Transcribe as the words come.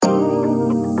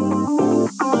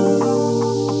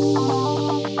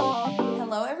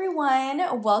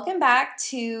Welcome back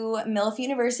to MILF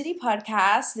University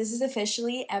Podcast. This is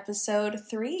officially episode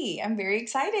 3. I'm very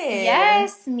excited.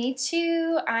 Yes, me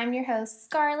too. I'm your host,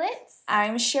 Scarlett.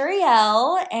 I'm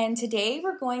Cheriel, and today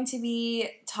we're going to be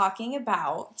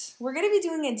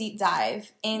doing a deep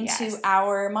dive into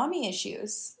our mommy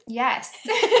issues. Yes.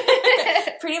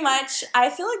 Pretty much, I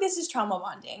feel like this is trauma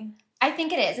bonding. I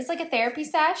think it is. It's like a therapy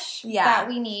sesh that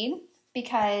we need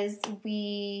because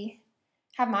we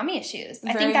have mommy issues.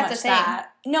 I think that's a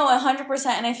thing. No, 100%.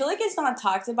 And I feel like it's not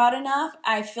talked about enough.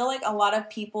 I feel like a lot of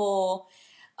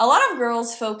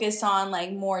girls focus on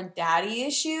like more daddy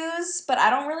issues, but I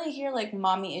don't really hear like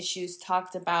mommy issues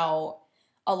talked about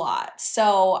a lot.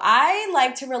 So I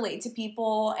like to relate to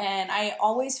people, and I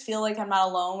always feel like I'm not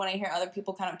alone when I hear other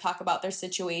people kind of talk about their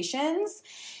situations.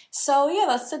 So yeah,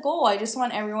 that's the goal. I just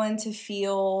want everyone to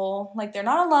feel like they're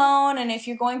not alone, and if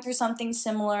you're going through something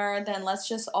similar, then let's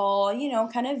just all,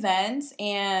 kind of vent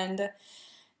and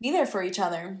be there for each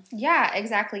other. Yeah,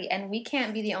 exactly. And we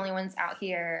can't be the only ones out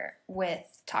here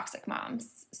with toxic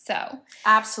moms. So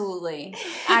absolutely.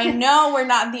 I know we're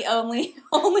not the only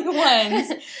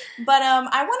ones. But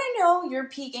I want to know your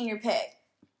peak and your pick.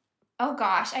 Oh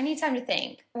gosh, I need time to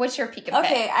think. What's your peak and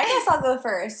pick? Okay, I guess I'll go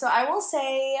first. So I will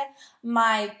say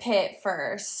my pit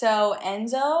first. So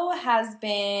Enzo has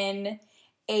been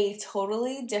a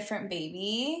totally different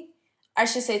baby. I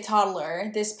should say toddler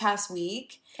this past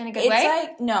week. In a good way? It's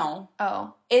like, no.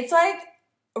 Oh. It's like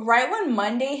right when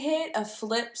Monday hit, a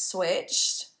flip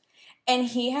switched. And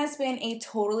he has been a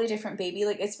totally different baby.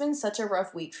 Like, it's been such a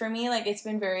rough week for me. Like, it's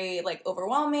been very, like,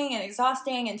 overwhelming and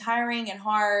exhausting and tiring and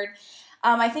hard.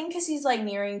 I think because he's, like,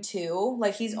 nearing 2.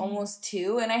 Like, he's almost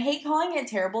 2. And I hate calling it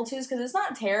terrible 2s because it's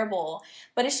not terrible.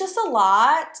 But it's just a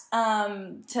lot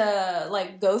to,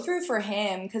 like, go through for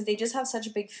him because they just have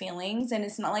such big feelings. And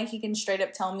it's not like he can straight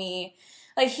up tell me.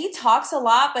 Like, he talks a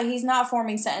lot, but he's not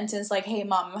forming sentences like, hey,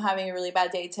 Mom, I'm having a really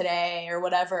bad day today or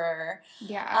whatever.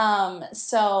 Yeah.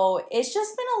 So it's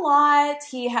just been a lot.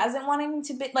 He hasn't wanted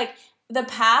to be, like, the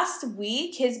past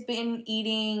week has been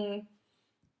eating,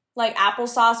 like,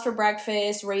 applesauce for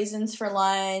breakfast, raisins for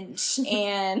lunch,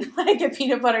 and, like, a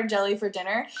peanut butter jelly for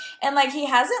dinner. And, like, he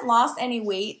hasn't lost any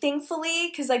weight, thankfully,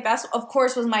 because, like, that's, of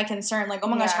course, was my concern. Like, oh,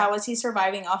 my gosh, how is he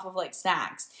surviving off of, like,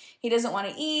 snacks? He doesn't want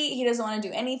to eat. He doesn't want to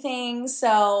do anything.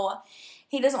 So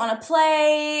he doesn't want to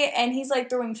play. And he's, like,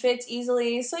 throwing fits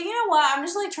easily. So, you know what? I'm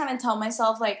just, like, trying to tell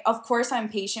myself, like, of course I'm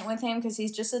patient with him because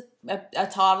he's just a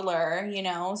toddler,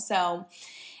 So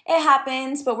it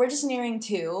happens, but we're just nearing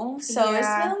 2. So it's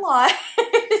been a lot.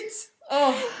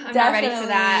 I'm not ready for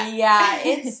that. Yeah,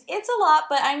 it's a lot,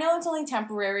 but I know it's only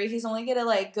temporary. He's only going to,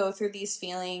 like, go through these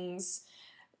feelings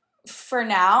for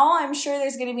now. I'm sure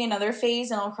there's going to be another phase,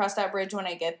 and I'll cross that bridge when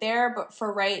I get there. But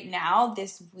for right now,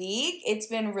 this week, it's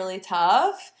been really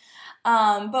tough.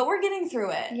 But we're getting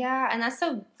through it. Yeah, and that's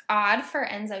so odd for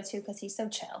Enzo, too, because he's so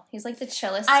chill. He's, like, the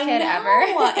chillest kid ever.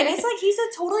 And it's, like, he's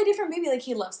a totally different baby. Like,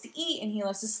 he loves to eat, and he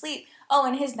loves to sleep. Oh,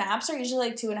 and his naps are usually,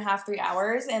 like, 2.5, 3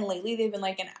 hours, and lately they've been,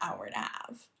 like, an hour and a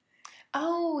half.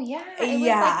 Oh, yeah. It was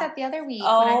like that the other week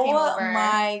when I came over. Oh,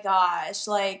 my gosh.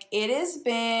 Like, it has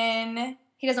been...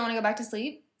 He doesn't want to go back to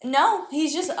sleep? No,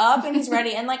 he's just up and he's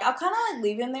ready. And, like, I'll kind of, like,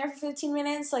 leave him there for 15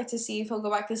 minutes, like, to see if he'll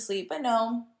go back to sleep. But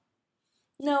no.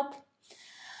 Nope.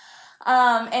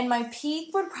 And my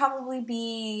peak would probably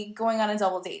be going on a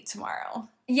double date tomorrow.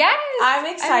 Yes!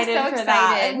 I'm excited for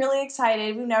that. I'm really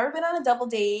excited. We've never been on a double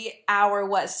date.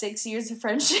 Our, 6 years of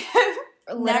friendship?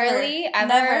 Literally,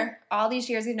 never. All these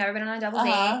years, we've never been on a double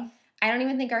date. I don't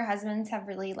even think our husbands have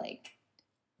really, like,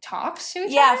 talked to each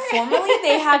other. Yeah, formally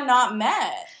they have not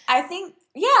met. I think,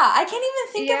 I can't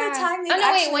even think of a time they've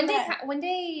actually met. One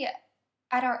day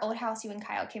at our old house, you and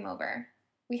Kyle came over.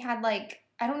 We had, like,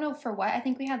 I don't know for what. I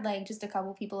think we had, like, just a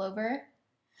couple people over.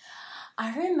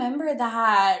 I remember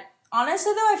that.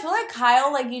 Honestly, though, I feel like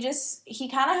Kyle, like, he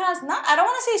kind of has, I don't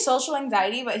want to say social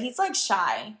anxiety, but he's, like,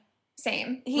 shy.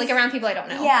 Same. Like, around people I don't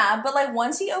know. Yeah, but, like,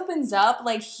 once he opens up,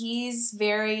 like, he's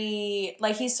very,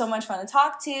 like, he's so much fun to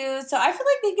talk to. So I feel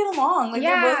like they get along. Like,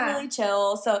 they're both really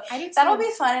chill. So that'll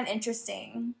be fun and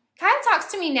interesting. Kyle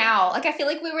talks to me now. Like, I feel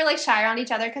like we were, like, shy around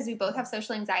each other because we both have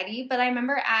social anxiety. But I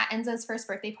remember at Enzo's first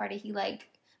birthday party, he, like,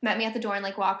 met me at the door and,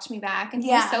 like, walked me back. And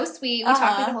he was so sweet. We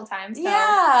talked to me the whole time. So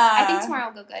I think tomorrow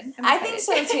will go good. I think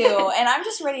so, too. And I'm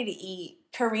just ready to eat.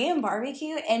 Korean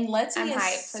barbecue and Let's Eat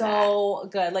is so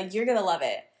good. Like, you're going to love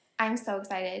it. I'm so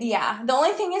excited. Yeah. The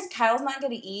only thing is Kyle's not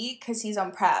going to eat because he's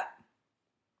on prep.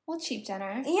 Well, cheap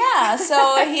dinner. Yeah,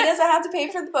 so he doesn't have to pay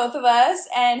for the both of us,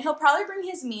 and he'll probably bring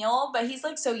his meal, but he's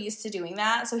like so used to doing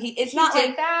that, so it's not did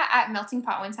like that at Melting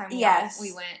Pot one time. Yes,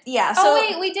 we went. Yeah. So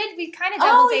we did. We kind of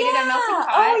double dated at Melting Pot.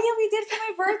 Oh yeah, we did for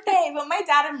my birthday, but my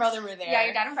dad and brother were there. Yeah,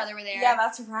 your dad and brother were there. Yeah,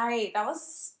 that's right. That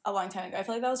was a long time ago. I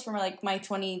feel like that was for my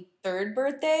 23rd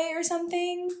birthday or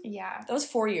something. Yeah, that was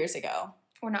 4 years ago.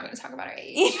 We're not going to talk about our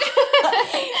age.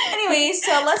 Anyway,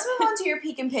 so let's move on to your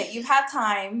peak and pit. You've had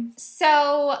time.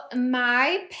 So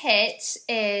my pit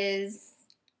is...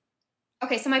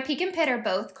 Okay, so my peak and pit are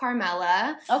both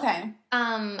Carmela. Okay.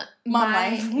 Mom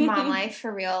life,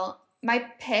 for real. My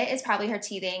pit is probably her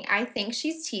teething. I think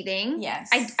she's teething. Yes.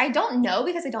 I don't know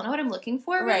because I don't know what I'm looking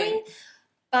for, really. Right.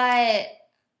 But...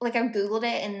 Like, I've Googled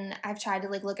it, and I've tried to,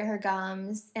 like, look at her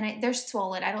gums, and they're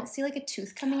swollen. I don't see, like, a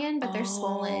tooth coming in, but they're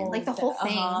swollen. Like, the whole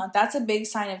thing. That's a big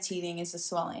sign of teething is the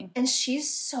swelling. And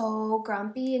she's so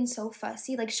grumpy and so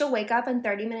fussy. Like, she'll wake up, and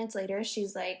 30 minutes later,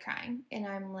 she's, like, crying. And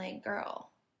I'm like, girl,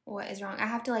 what is wrong? I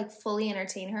have to, like, fully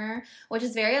entertain her, which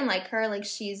is very unlike her. Like,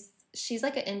 she's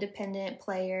like, an independent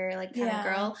player, like, kind of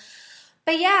girl.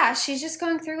 But, yeah, she's just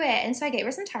going through it. And so I gave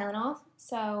her some Tylenol.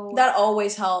 So that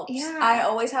always helps. Yeah. I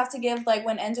always have to give, like,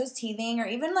 when Enzo's teething, or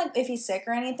even, like, if he's sick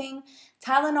or anything,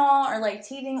 Tylenol or, like,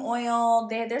 teething oil.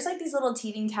 There's, like, these little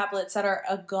teething tablets that are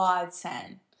a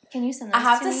godsend. Can you send those I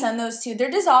have to send those too.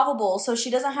 They're dissolvable, so she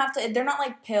doesn't have to, they're not,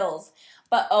 like, pills.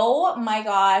 But, oh, my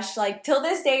gosh, like, till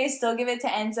this day, I still give it to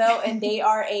Enzo, and they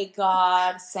are a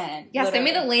godsend. Yeah, literally. Send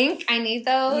me the link. I need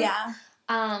those. Yeah.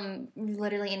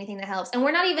 Literally anything that helps. And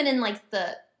we're not even in, like,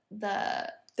 the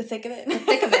thick of it. The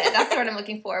thick of it. That's what I'm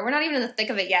looking for. We're not even in the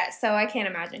thick of it yet, so I can't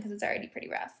imagine because it's already pretty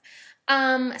rough.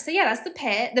 So yeah, that's the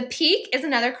pit. The peak is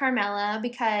another Carmela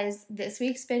because this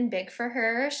week's been big for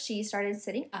her. She started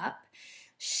sitting up.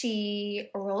 She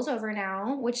rolls over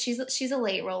now, which she's a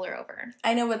late roller over.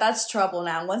 I know, but that's trouble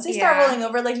now. Once they start rolling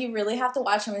over, like, you really have to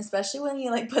watch them, especially when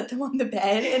you, like, put them on the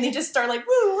bed and they just start, like,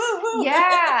 woo, woo, woo.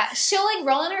 Yeah. She'll, like,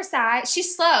 roll on her side.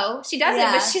 She's slow. She does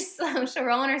it, but she's slow. She'll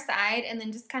roll on her side and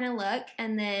then just kind of look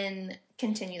and then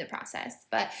continue the process.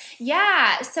 But,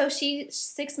 yeah, so she's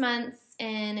 6 months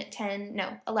and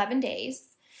 11 days.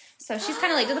 So she's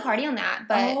kind of late to the party on that,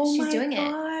 but she's doing it.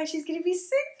 Oh, my gosh. She's going to be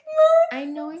 6 months. I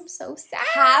know, I'm so sad.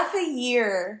 Half a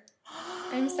year.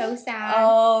 I'm so sad.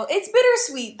 Oh, it's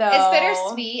bittersweet, though. It's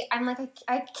bittersweet. I'm like,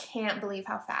 I can't believe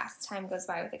how fast time goes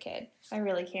by with a kid. I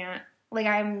really can't. Like,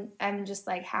 I'm just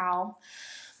like, how?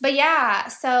 But yeah,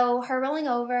 so her rolling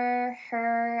over,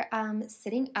 her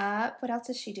sitting up. What else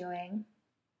is she doing?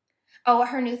 Oh,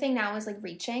 her new thing now is, like,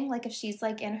 reaching. Like, if she's,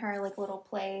 like, in her, like, little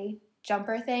play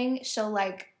jumper thing, she'll,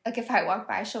 like if I walk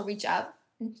by, she'll reach up.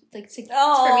 Like, for me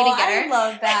to get her. I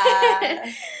love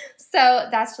that. So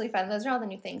that's really fun. Those are all the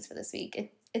new things for this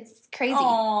week. It's crazy.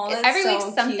 Every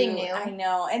week's something new. I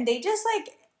know. And they just, like,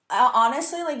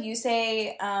 honestly, like you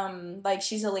say, like,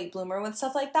 she's a late bloomer with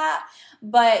stuff like that.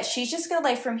 But she's just gonna,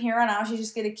 like, from here on out, she's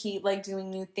just gonna keep, like,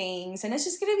 doing new things. And it's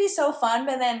just gonna be so fun.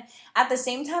 But then at the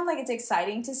same time, like, it's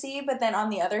exciting to see. But then on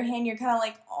the other hand, you're kind of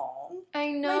like, oh, I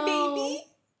know. My baby.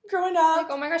 Growing up. Like,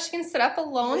 oh my gosh, she can sit up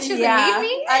alone. She doesn't need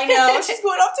me. I know. She's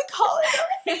going off to college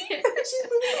already. She's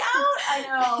moving out. I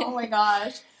know. Oh my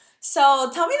gosh. So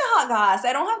tell me the hot goss.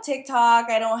 I don't have TikTok.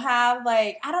 I don't have,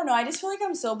 like, I don't know. I just feel like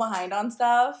I'm so behind on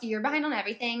stuff. You're behind on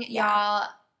everything. Yeah. Y'all,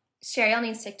 Cheriel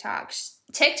needs TikTok.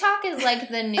 TikTok is like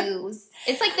the news.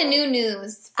 It's like the new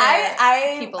news for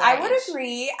people. I would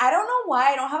agree. I don't know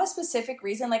why. I don't have a specific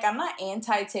reason. Like, I'm not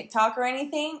anti-TikTok or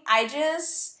anything. I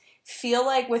just feel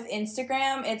like with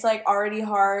Instagram, it's, like, already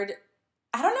hard.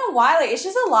 I don't know why. Like, it's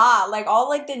just a lot. Like, all,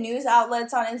 like, the news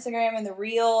outlets on Instagram and the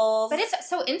Reels. But it's,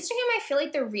 so Instagram, I feel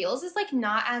like the Reels is, like,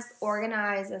 not as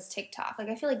organized as TikTok. Like,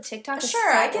 I feel like TikTok is so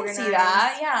I can organized. See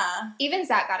that, yeah. Even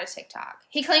Zach got a TikTok.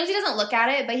 He claims he doesn't look at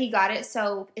it, but he got it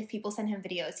so if people send him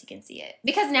videos, he can see it.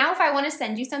 Because now if I want to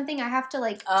send you something, I have to,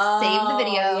 like, save the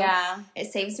video. Yeah.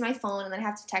 It saves to my phone, and then I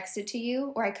have to text it to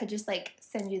you, or I could just, like,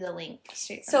 send you the link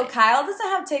straight from So it. Kyle doesn't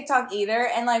have TikTok either,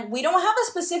 and, like, we don't have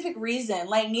a specific reason.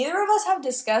 Like, neither of us have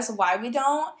discussed why we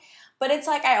don't, but it's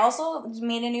like I also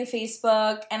made a new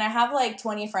Facebook, and I have, like,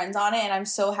 20 friends on it, and I'm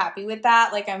so happy with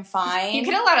that. Like, I'm fine. You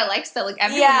get a lot of likes, though. Like,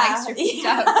 everyone likes your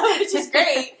stuff. Which is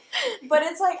great. But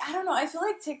it's like, I don't know, I feel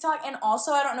like TikTok, and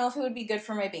also I don't know if it would be good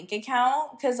for my bank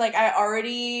account, because, like, I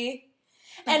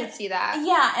could see that.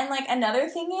 Yeah, and, like, another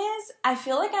thing is, I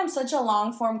feel like I'm such a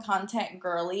long-form content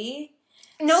girly.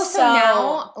 No, so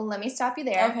now, let me stop you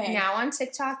there. Okay. Now on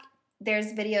TikTok,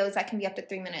 there's videos that can be up to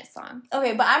 3 minutes long.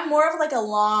 Okay, but I'm more of, like, a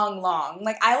long.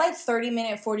 Like, I like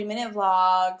 30-minute, 40-minute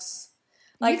vlogs.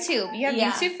 Like, YouTube. You have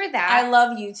YouTube for that. I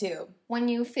love YouTube. When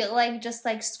you feel like just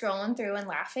like scrolling through and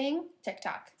laughing,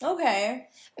 TikTok. Okay.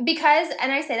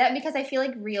 And I say that because I feel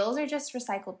like Reels are just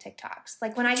recycled TikToks.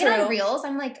 Like when I get on Reels,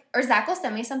 I'm like, or Zach will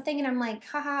send me something and I'm like,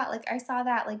 haha, like I saw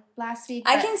that like last week.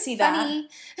 I can see funny.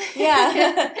 That.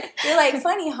 Yeah. You're like,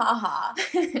 funny, haha.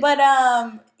 But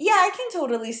yeah, I can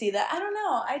totally see that. I don't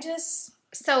know.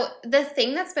 So the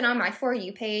thing that's been on my For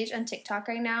You page on TikTok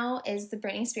right now is the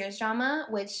Britney Spears drama,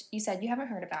 which you said you haven't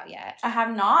heard about yet. I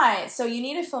have not. So you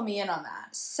need to fill me in on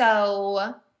that.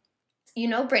 So, you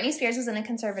know, Britney Spears was in a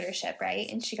conservatorship, right?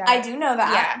 And I do know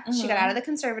that. Yeah. She got out of the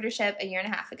conservatorship a year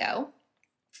and a half ago.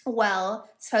 Well,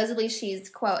 supposedly she's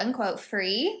quote unquote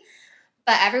free.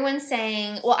 But everyone's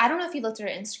saying, well, I don't know if you looked at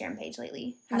her Instagram page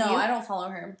lately. No, I don't follow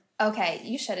her. Okay,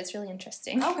 you should. It's really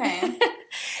interesting. Okay.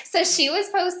 So she was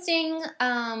posting,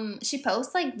 she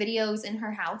posts like videos in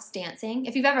her house dancing.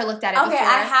 If you've ever looked at it before. Okay,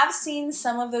 I have seen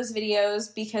some of those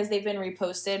videos because they've been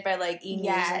reposted by like E!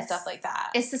 News and stuff like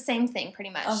that. It's the same thing pretty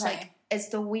much. Okay. Like it's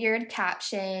the weird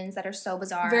captions that are so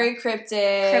bizarre. Very cryptic.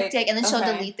 And then she'll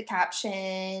delete the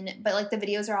caption. But like the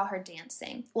videos are all her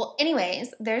dancing. Well,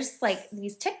 anyways, there's like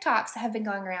these TikToks that have been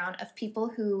going around of people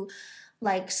who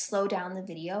like slow down the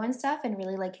video and stuff and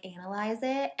really like analyze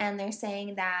it, and they're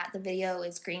saying that the video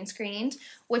is green screened,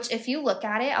 which if you look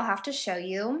at it, I'll have to show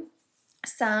you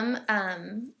some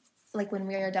like when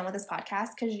we are done with this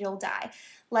podcast because you'll die.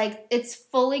 Like it's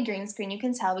fully green screen, you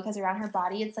can tell because around her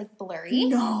body it's like blurry.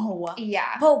 No.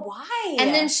 Yeah. But why?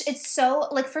 And then it's so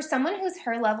like for someone who's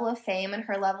her level of fame and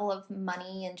her level of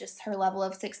money and just her level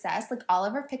of success, like all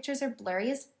of her pictures are blurry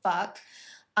as fuck.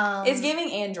 It's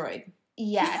giving Android.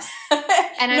 Yes.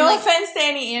 And no offense to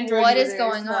any Android what users, is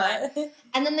going on?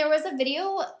 And then there was a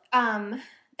video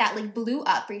that like blew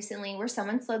up recently where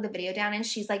someone slowed the video down and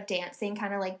she's like dancing,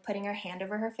 kind of like putting her hand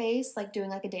over her face, like doing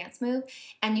like a dance move,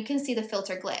 and you can see the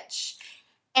filter glitch.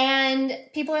 And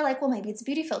people are like, well, maybe it's a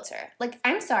beauty filter. Like,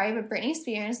 I'm sorry, but Britney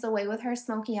Spears, the way with her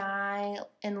smoky eye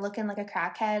and looking like a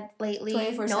crackhead lately.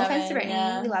 24/7, no offense to Britney.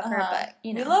 Yeah. We love her, but,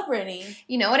 you know. We love Britney.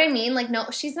 You know what I mean? Like, no,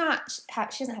 she's not,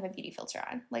 she doesn't have a beauty filter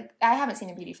on. Like, I haven't seen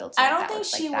a beauty filter. I don't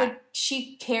think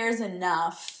she cares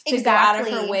enough to go out of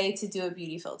her way to do a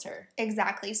beauty filter.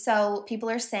 Exactly. So people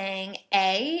are saying,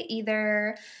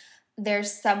 either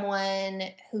there's someone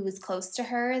who is close to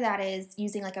her that is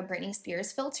using like a Britney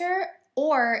Spears filter,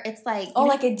 or it's like... Oh,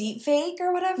 like a deep fake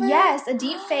or whatever? Yes, a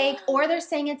deep fake. Or they're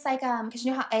saying it's like... Because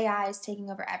you know how AI is taking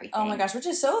over everything. Oh my gosh, which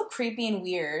is so creepy and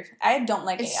weird. I don't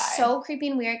like AI. It's so creepy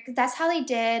and weird. That's how they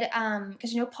did...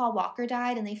 Because you know Paul Walker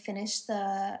died and they finished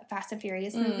the Fast and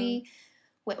Furious movie...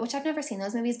 Which I've never seen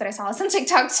those movies, but I saw this on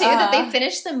TikTok too, that they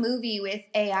finished the movie with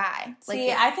AI.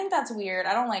 See, I think that's weird.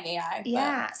 I don't like AI.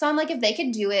 Yeah. So I'm like, if they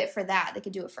could do it for that, they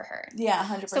could do it for her. Yeah,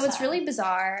 100%. So it's really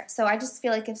bizarre. So I just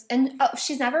feel like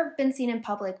she's never been seen in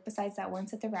public besides that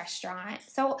once at the restaurant.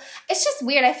 So it's just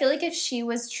weird. I feel like if she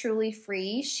was truly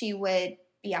free, she would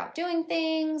be out doing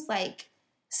things like...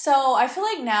 So I feel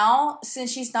like now,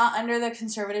 since she's not under the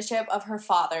conservatorship of her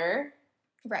father...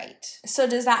 Right. So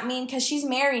does that mean, because she's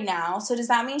married now, so does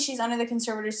that mean she's under the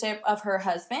conservatorship of her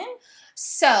husband?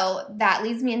 So that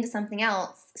leads me into something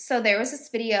else. So there was this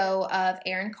video of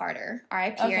Aaron Carter,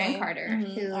 R.I.P. Aaron Carter,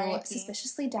 who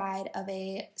suspiciously died of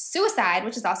a suicide,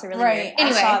 which is also really weird.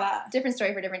 Anyway, I saw that. Different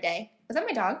story for a different day. Was that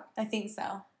my dog? I think so.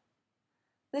 I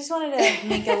just wanted to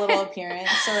make a little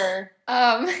appearance.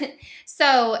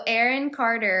 So Aaron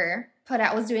Carter...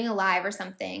 was doing a live or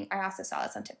something. I also saw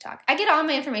this on TikTok. I get all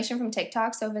my information from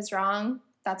TikTok, so if it's wrong,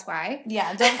 that's why.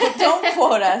 Yeah, don't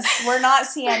quote us. We're not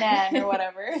CNN or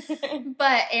whatever.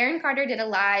 But Aaron Carter did a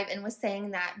live and was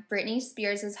saying that Britney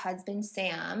Spears' husband,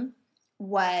 Sam,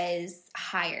 was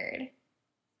hired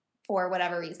for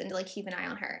whatever reason to like keep an eye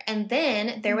on her. And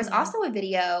then there was also a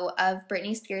video of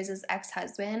Britney Spears'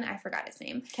 ex-husband. I forgot his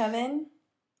name. Kevin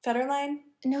Federline?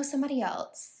 No, somebody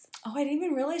else. Oh, I didn't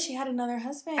even realize she had another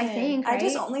husband. I think, right? I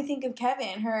just only think of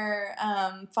Kevin, her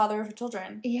father of her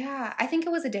children. Yeah, I think it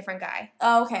was a different guy.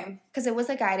 Oh, okay. Because it was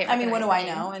a guy. I mean, what do I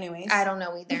know, anyways? I don't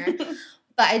know either.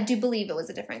 But I do believe it was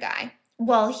a different guy.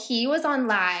 Well, he was on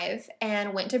live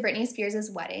and went to Britney Spears'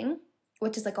 wedding,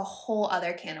 which is like a whole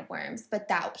other can of worms. But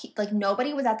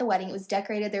nobody was at the wedding. It was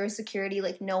decorated. There was security.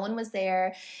 Like, no one was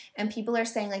there. And people are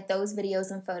saying, like, those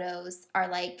videos and photos are,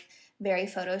 like... very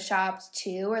photoshopped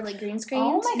too, or like green screened.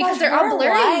 Oh my gosh, because they're all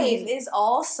blurry. Life is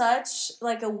all such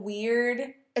like a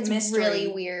weird mystery. Really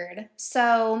weird.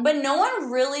 So, but no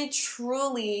one really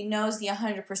truly knows the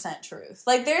 100% truth.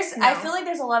 Like I feel like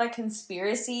there's a lot of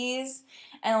conspiracies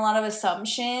and a lot of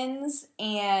assumptions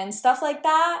and stuff like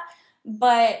that.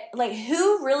 But, like,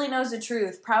 who really knows the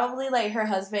truth? Probably, like, her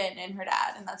husband and her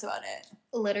dad, and that's about it.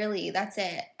 Literally, that's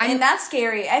it. And that's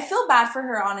scary. I feel bad for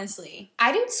her, honestly.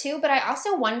 I do too, but I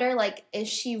also wonder, like, is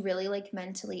she really, like,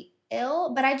 mentally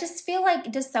ill? But I just feel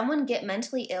like, does someone get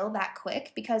mentally ill that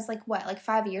quick? Because, like, what, like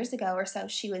 5 years ago or so,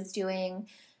 she was doing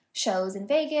shows in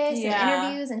Vegas and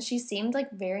interviews, and she seemed,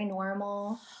 like, very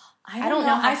normal. I don't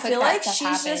know. I feel like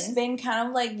she's just been kind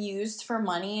of, like, used for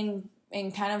money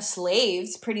and kind of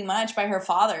slaved, pretty much, by her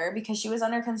father, because she was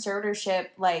under conservatorship,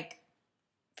 like,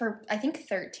 for, I think,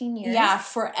 13 years. Yeah,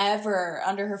 forever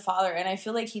under her father. And I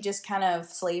feel like he just kind of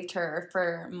slaved her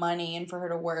for money and for her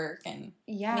to work and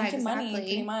making money,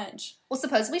 pretty much. Well,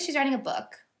 supposedly she's writing a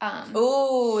book.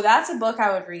 Ooh, that's a book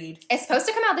I would read. It's supposed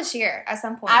to come out this year at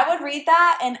some point. I would read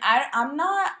that, and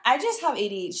I just have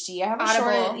ADHD. I have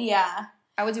Audible. Yeah.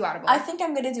 I would do Audible. I think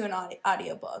I'm going to do an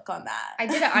audiobook on that. I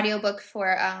did an audiobook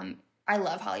for, I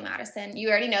love Holly Madison. You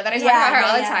already know that. I talk about her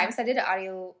all the time. So I did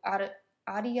an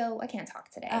audio, I can't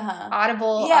talk today.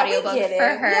 Audible audiobook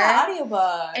for her. Yeah,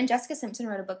 audiobook. And Jessica Simpson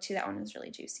wrote a book too. That one was really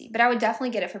juicy. But I would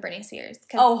definitely get it for Britney Spears.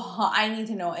 I need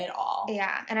to know it all.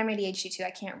 Yeah, and I'm ADHD too.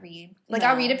 I can't read. Like,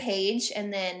 I'll read a page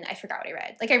and then I forgot what I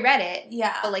read. Like, I read it.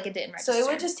 Yeah. But, like, it didn't register. So it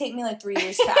would just take me, like, 3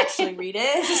 years to actually read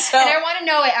it. So, and I want to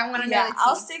know it. I want to know it too.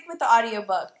 I'll stick with the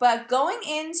audiobook. But going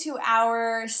into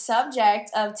our subject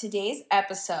of today's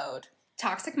episode.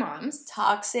 Toxic moms.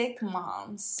 Toxic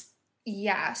moms.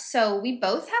 Yeah, so we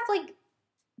both have, like,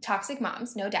 toxic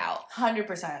moms, no doubt.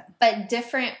 100%. But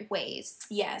different ways.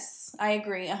 Yes, I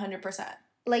agree 100%.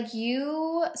 Like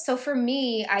so for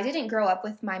me, I didn't grow up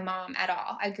with my mom at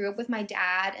all. I grew up with my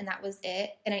dad, and that was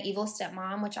it, and an evil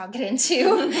stepmom, which I'll get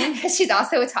into, because she's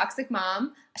also a toxic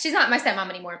mom. She's not my stepmom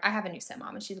anymore. I have a new stepmom,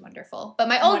 and she's wonderful. But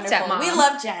my old stepmom. We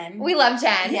love Jen. We love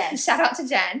Jen. Yes. Shout out to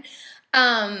Jen.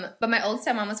 But my old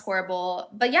stepmom was horrible.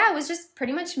 But yeah, it was just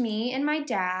pretty much me and my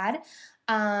dad.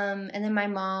 And then my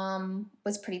mom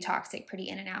was pretty toxic, pretty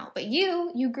in and out. But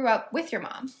you grew up with your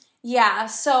mom. Yeah,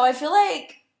 so I feel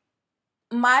like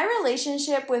my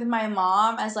relationship with my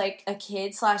mom as, like, a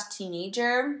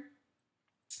kid/teenager,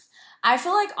 I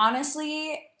feel like,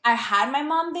 honestly, I had my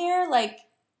mom there, like,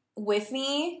 with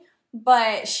me,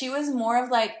 but she was more of,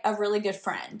 like, a really good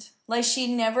friend. Like,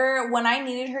 she never, when I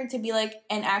needed her to be, like,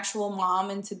 an actual mom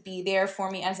and to be there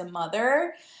for me as a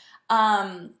mother,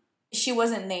 she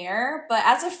wasn't there. But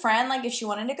as a friend, like, if she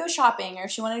wanted to go shopping or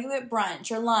if she wanted to go get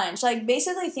brunch or lunch, like,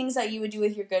 basically things that you would do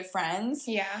with your good friends.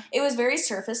 Yeah. It was very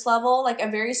surface level, like, a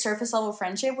very surface level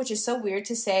friendship, which is so weird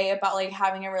to say about, like,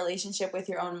 having a relationship with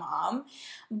your own mom.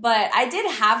 But I did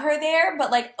have her there,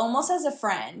 but, like, almost as a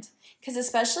friend. Because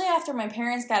especially after my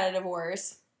parents got a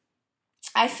divorce,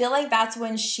 I feel like that's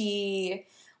when she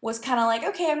was kind of like,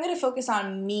 okay, I'm going to focus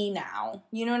on me now.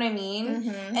 You know what I mean?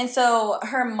 Mm-hmm. And so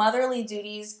her motherly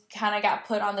duties kind of got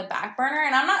put on the back burner.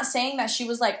 And I'm not saying that she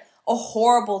was, like, a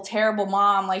horrible, terrible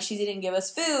mom. Like, she didn't give us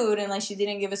food and, like, she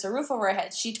didn't give us a roof over our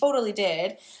heads. She totally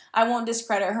did. I won't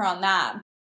discredit her on that. I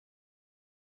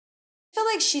feel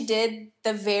like she did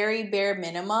the very bare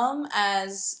minimum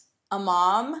as a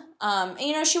mom. And,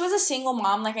 you know, she was a single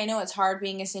mom. Like, I know it's hard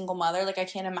being a single mother. Like, I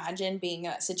can't imagine being in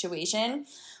that situation.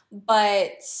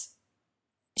 But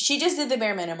she just did the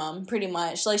bare minimum, pretty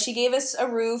much. Like, she gave us a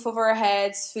roof over our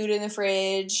heads, food in the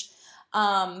fridge.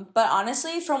 But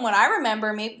honestly, from what I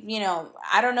remember, maybe, you know,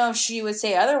 I don't know if she would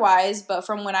say otherwise, but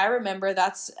from what I remember,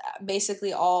 that's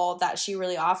basically all that she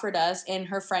really offered us in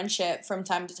her friendship from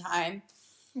time to time.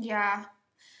 Yeah.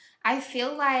 I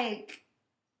feel like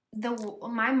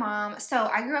my mom, so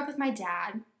I grew up with my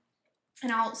dad,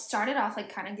 and I'll start it off, like,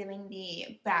 kind of giving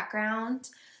the background,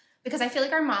 because I feel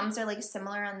like our moms are, like,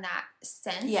 similar in that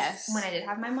sense. Yes. When I did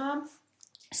have my mom.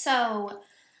 So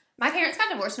my parents got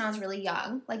divorced when I was really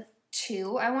young, like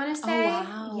 2, I want to say. Oh,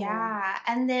 wow. Yeah.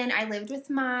 And then I lived with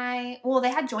they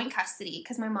had joint custody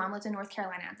because my mom lived in North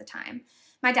Carolina at the time.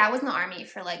 My dad was in the Army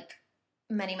for, like,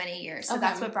 many, many years. So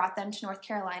that's what brought them to North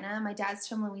Carolina. My dad's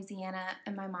from Louisiana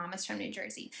and my mom is from New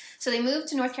Jersey. So they moved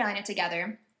to North Carolina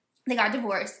together. They got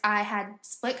divorced. I had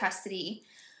split custody.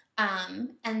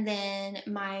 And then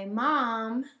my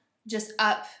mom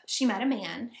she met a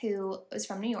man who was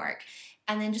from New York,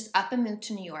 and then just up and moved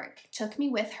to New York. Took me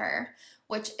with her,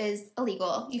 which is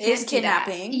illegal. You can't do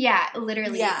kidnapping. That. Yeah,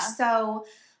 literally. Yeah. So,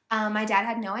 my dad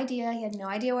had no idea. He had no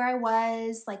idea where I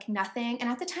was, like, nothing. And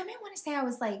at the time, I want to say I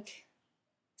was, like,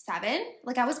 7.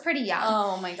 Like, I was pretty young.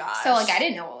 Oh, my gosh. So, like, I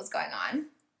didn't know what was going on.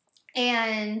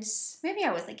 And maybe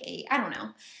I was, like, 8. I don't know.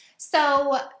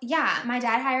 So, yeah, my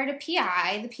dad hired a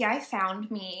PI. The PI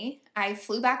found me. I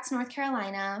flew back to North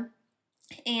Carolina,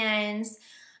 and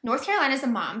North Carolina's a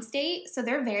mom state, so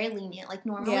they're very lenient. Like,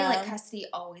 normally, like, custody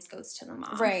always goes to the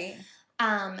mom. Right.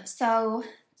 So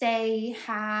they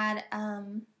had,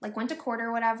 like, went to court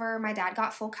or whatever. My dad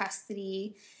got full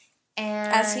custody.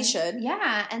 And as he should.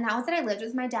 Yeah, and that was that. I lived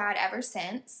with my dad ever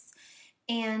since.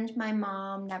 And my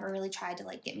mom never really tried to,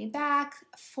 like, get me back.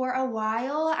 For a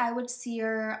while, I would see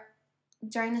her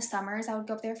during the summers. I would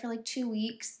go up there for, like, 2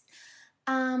 weeks.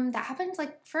 That happened,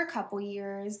 like, for a couple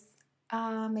years.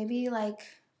 Maybe, like,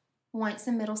 once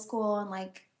in middle school and,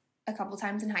 like, a couple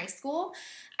times in high school.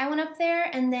 I went up there,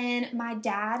 and then my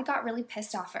dad got really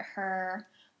pissed off at her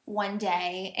one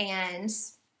day and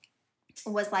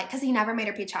was like, because he never made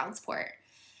her pay child support.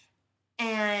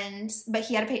 But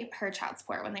he had to pay her child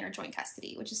support when they were joint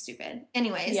custody, which is stupid.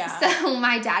 Anyways, so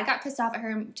my dad got pissed off at her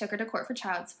and took her to court for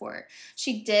child support.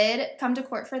 She did come to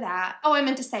court for that. Oh, I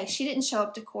meant to say, she didn't show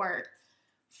up to court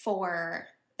for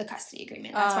the custody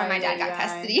agreement. That's why my dad got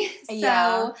custody.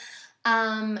 So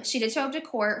she did show up to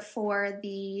court for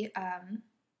the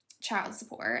child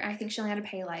support. I think she only had to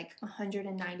pay like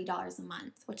 $190 a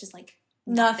month, which is like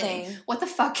nothing. What the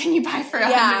fuck can you buy for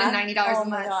 $190 a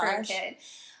month for a kid?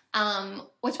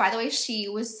 Which, by the way, she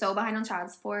was so behind on child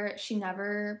support. She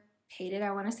never paid it.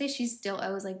 I want to say she still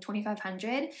owes like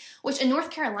 $2,500, which in North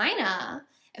Carolina,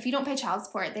 if you don't pay child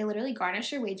support, they literally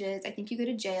garnish your wages. I think you go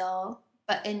to jail.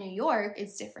 But in New York,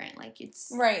 it's different. Like,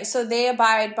 it's... Right. So they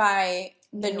abide by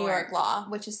the New York law.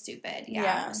 Which is stupid.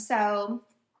 Yeah. So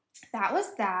that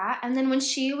was that. And then when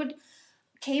she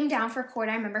came down for court,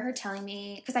 I remember her telling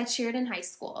me, because I cheered in high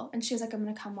school, and she was like, I'm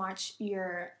going to come watch you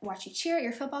cheer at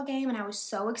your football game. And I was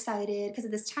so excited, because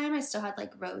at this time I still had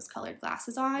like rose-colored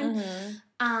glasses on.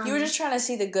 Mm-hmm. You were just trying to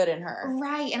see the good in her.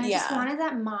 Right. And I just wanted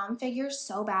that mom figure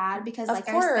so bad, because like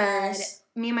I said,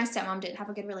 me and my stepmom didn't have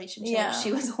a good relationship. Yeah.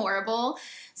 She was horrible.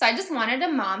 So I just wanted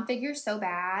a mom figure so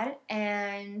bad,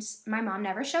 and my mom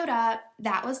never showed up.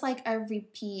 That was like a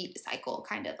repeat cycle,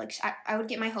 kind of. Like, I would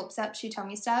get my hopes up, she'd tell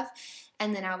me stuff,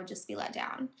 and then I would just be let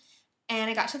down. And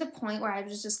I got to the point where I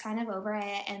was just kind of over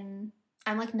it, and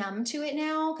I'm like numb to it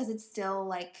now, because it's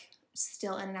still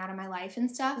in and out of my life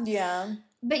and stuff. Yeah.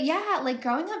 But yeah, like,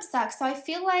 growing up sucks. So I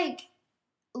feel like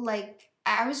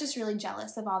I was just really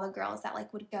jealous of all the girls that,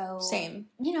 like, would go... Same.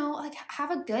 You know, like,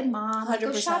 have a good mom. Like,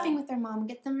 go shopping with their mom.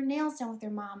 Get their nails done with their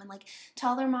mom. And, like,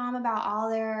 tell their mom about all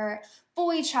their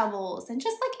boy troubles. And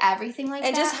just, like, everything like that.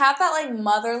 And just have that, like,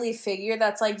 motherly figure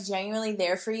that's, like, genuinely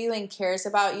there for you and cares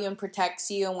about you and protects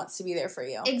you and wants to be there for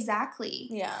you. Exactly.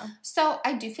 Yeah. So,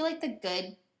 I do feel like the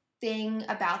good thing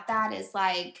about that is,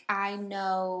 like, I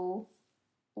know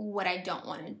what I don't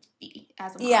want to be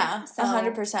as a mom. Yeah, so,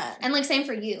 100%. And, like, same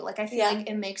for you. Like, I feel like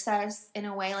it makes us, in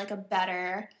a way, like, a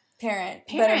better parent,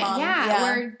 better mom. Yeah,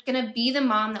 we're going to be the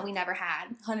mom that we never had.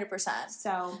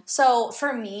 100%. So,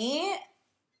 for me,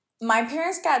 my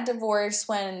parents got divorced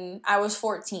when I was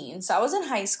 14. So, I was in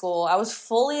high school. I was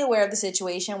fully aware of the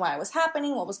situation, why it was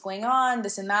happening, what was going on,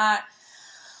 this and that.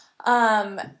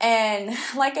 And,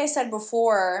 like I said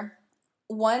before,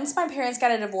 once my parents got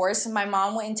a divorce, my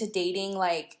mom went into dating,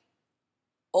 like,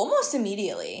 almost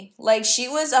immediately. Like, she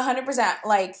was 100%,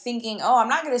 like, thinking, oh, I'm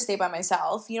not going to stay by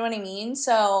myself. You know what I mean?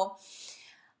 So,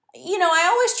 you know, I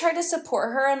always tried to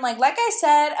support her. And, like I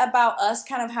said about us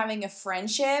kind of having a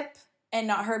friendship and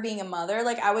not her being a mother,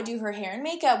 like, I would do her hair and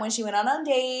makeup when she went out on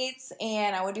dates,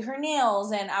 and I would do her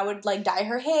nails, and I would, like, dye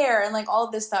her hair and, like, all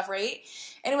of this stuff, right?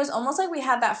 And it was almost like we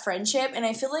had that friendship, and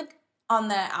I feel like on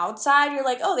the outside, you're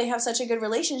like, oh, they have such a good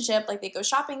relationship, like, they go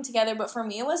shopping together, but for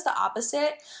me, it was the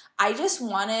opposite. I just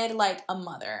wanted, like, a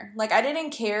mother. Like, I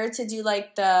didn't care to do,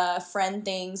 like, the friend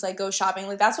things, like, go shopping.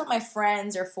 Like, that's what my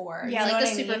friends are for. Yeah, you know like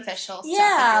the superficial stuff.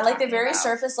 Yeah, like, the very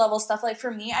surface level stuff. Like, for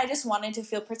me, I just wanted to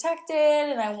feel protected,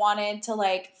 and I wanted to,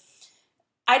 like,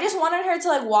 I just wanted her to,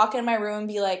 like, walk in my room and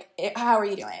be like, how are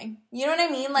you doing? You know what I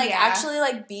mean? Like, actually,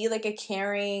 like, be, like, a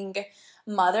caring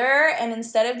mother. And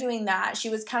instead of doing that, she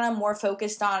was kind of more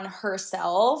focused on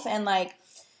herself. And, like,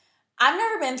 I've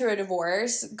never been through a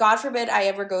divorce. God forbid I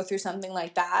ever go through something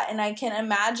like that. And I can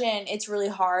imagine it's really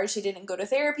hard. She didn't go to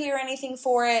therapy or anything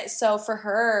for it. So for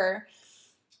her,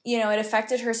 you know, it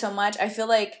affected her so much. I feel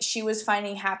like she was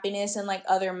finding happiness in, like,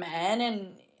 other men,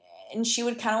 and she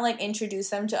would kind of, like,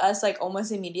 introduce them to us, like,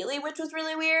 almost immediately, which was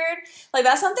really weird. Like,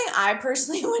 that's something I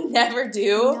personally would never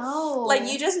do. No. Like,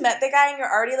 you just met the guy and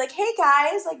you're already like, hey,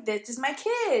 guys, like, this is my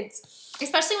kids.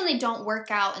 Especially when they don't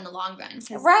work out in the long run.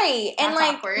 Right. And,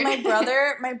 like, awkward.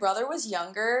 my brother was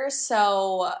younger,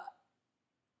 so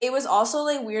it was also,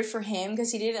 like, weird for him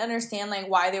because he didn't understand, like,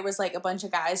 why there was, like, a bunch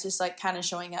of guys just, like, kind of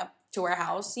showing up to our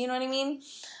house, you know what I mean?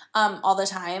 All the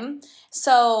time.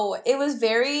 So it was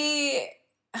very...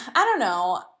 I don't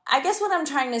know. I guess what I'm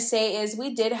trying to say is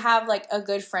we did have, like, a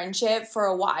good friendship for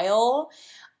a while,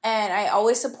 and I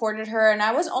always supported her, and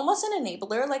I was almost an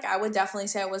enabler. Like, I would definitely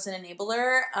say I was an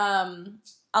enabler,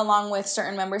 along with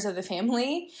certain members of the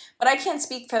family, but I can't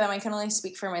speak for them. I can only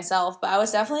speak for myself, but I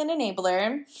was definitely an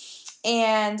enabler,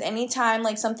 and anytime,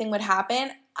 like, something would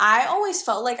happen, I always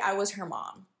felt like I was her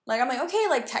mom. Like, I'm like, okay,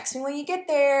 like, text me when you get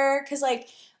there, because, like,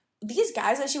 these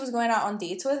guys that she was going out on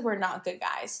dates with were not good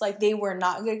guys. Like, they were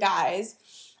not good guys.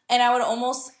 And I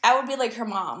would be like her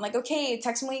mom. Like, okay,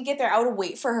 text me when you get there. I would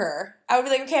wait for her. I would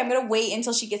be like, okay, I'm going to wait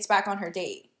until she gets back on her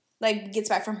date. Like, gets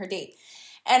back from her date.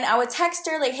 And I would text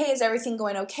her, like, hey, is everything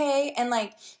going okay? And,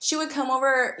 like, she would come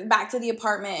over back to the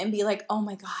apartment and be like, oh,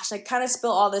 my gosh, like, kind of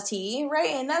spill all the tea,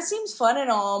 right? And that seems fun and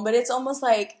all, but it's almost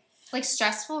like,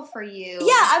 stressful for you.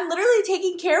 Yeah, I'm literally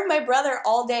taking care of my brother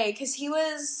all day because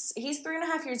he's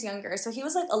 3.5 years younger. So he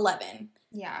was like 11.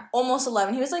 Yeah. Almost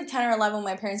 11. He was like 10 or 11 when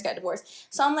my parents got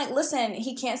divorced. So I'm like, listen,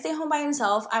 he can't stay home by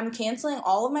himself. I'm canceling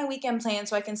all of my weekend plans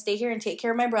so I can stay here and take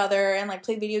care of my brother and like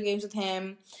play video games with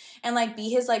him and like be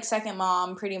his like second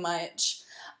mom pretty much.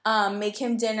 Make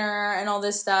him dinner and all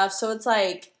this stuff. So it's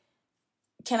like,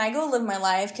 can I go live my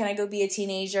life? Can I go be a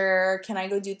teenager? Can I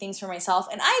go do things for myself?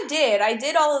 And I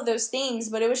did all of those things,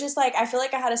 but it was just like, I feel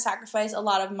like I had to sacrifice a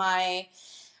lot of my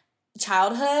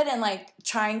childhood and like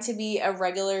trying to be a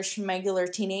regular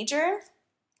schmegular teenager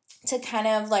to kind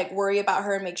of like worry about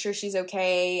her and make sure she's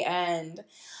okay and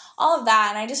all of that.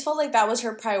 And I just felt like that was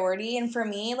her priority. And for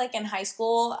me, like in high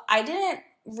school, I didn't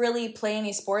really play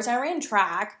any sports. I ran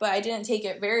track, but I didn't take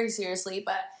it very seriously.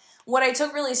 But what I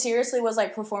took really seriously was,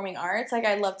 like, performing arts. Like,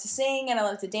 I love to sing and I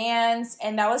love to dance.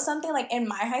 And that was something, like, in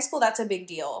my high school, that's a big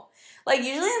deal. Like,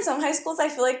 usually in some high schools, I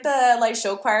feel like the, like,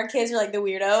 show choir kids are, like, the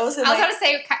weirdos. And, I was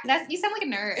like, about to say, you sound like a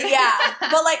nerd. Yeah.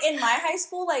 But, like, in my high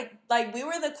school, like we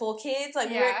were the cool kids. Like,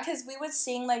 yeah. Because we would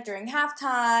sing, like, during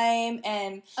halftime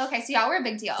and... Okay, so y'all were a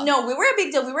big deal. No, we were a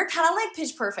big deal. We were kind of, like,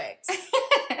 Pitch Perfect.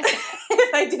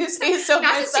 If I do say so myself.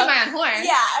 Not to toot my own horn.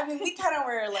 Yeah, I mean, we kind of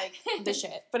were, like, the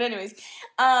shit. But anyways,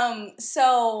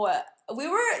 so we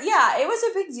were, yeah, it was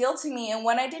a big deal to me. And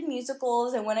when I did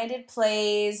musicals and when I did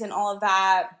plays and all of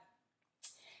that,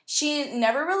 she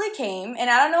never really came. And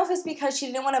I don't know if it's because she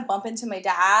didn't want to bump into my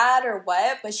dad or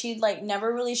what, but she, like,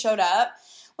 never really showed up.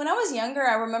 When I was younger,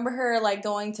 I remember her, like,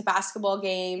 going to basketball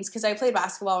games, because I played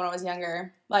basketball when I was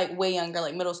younger, like, way younger,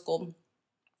 like, middle school.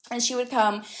 And she would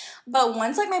come. But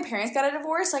once, like, my parents got a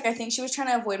divorce, like, I think she was trying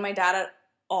to avoid my dad at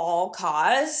all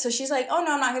costs. So she's like, oh,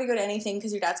 no, I'm not going to go to anything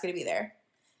because your dad's going to be there.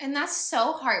 And that's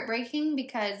so heartbreaking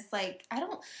because, like,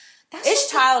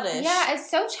 It's childish. Yeah, it's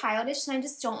so childish, and I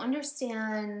just don't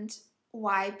understand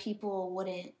why people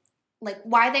wouldn't, like,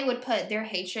 why they would put their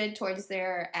hatred towards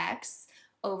their ex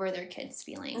over their kids'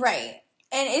 feelings. Right.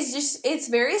 And it's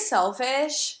very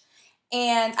selfish.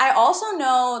 And I also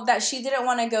know that she didn't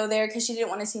want to go there because she didn't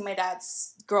want to see my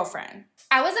dad's girlfriend.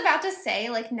 I was about to say,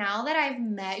 like, now that I've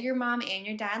met your mom and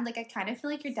your dad, like, I kind of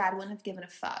feel like your dad wouldn't have given a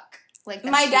fuck. Like,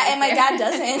 my dad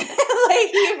doesn't.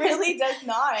 Like, he really does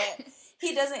not.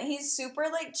 He doesn't. He's super,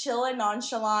 like, chill and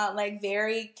nonchalant, like,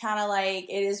 very kind of, like,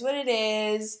 it is what it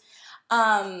is.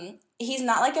 He's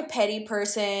not, like, a petty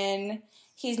person.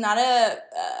 He's not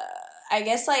I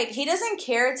guess, like, he doesn't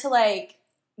care to, like,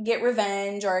 get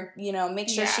revenge or, you know, make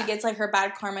sure she gets, like, her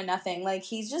bad karma, nothing. Like,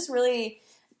 he's just really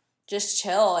just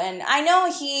chill. And I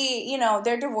know he, you know,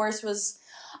 their divorce was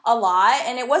a lot,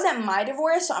 and it wasn't my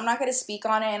divorce, so I'm not going to speak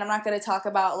on it, and I'm not going to talk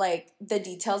about, like, the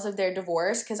details of their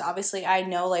divorce, because obviously I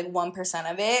know, like,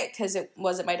 1% of it, because it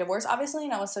wasn't my divorce, obviously,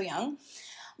 and I was so young.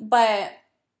 But,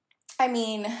 I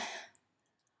mean,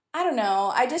 I don't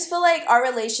know. I just feel like our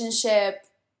relationship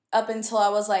up until I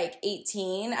was, like,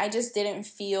 18, I just didn't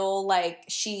feel like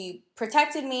she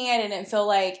protected me. I didn't feel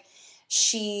like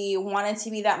she wanted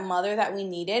to be that mother that we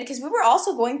needed, because we were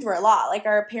also going through a lot. Like,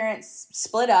 our parents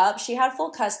split up. She had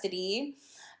full custody.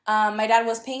 My dad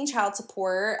was paying child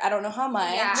support. I don't know how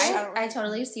much. Yeah, I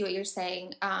totally see what you're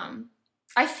saying.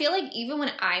 I feel like even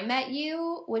when I met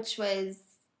you, which was,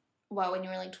 when you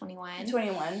were, like, 21?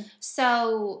 21.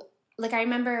 So, like, I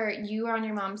remember you were on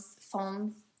your mom's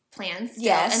phone plan still.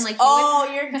 Yes. And, like,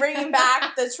 you're bringing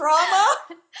back the trauma?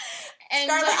 And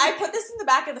Scarlett, like, I put this in the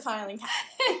back of the filing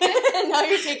cabinet. Now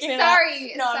you're taking it out.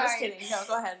 No, I'm just kidding. No,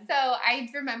 go ahead. So I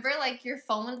remember, like, your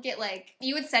phone would get, like,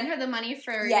 you would send her the money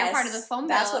for your part of the phone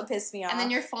bill. That's what pissed me off. And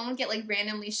then your phone would get, like,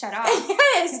 randomly shut off.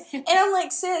 Yes. And I'm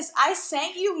like, sis, I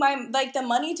sent you the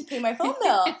money to pay my phone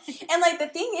bill. And, like, the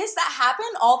thing is, that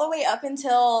happened all the way up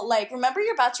until, like, remember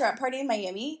your bachelorette party in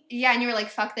Miami? Yeah, and you were like,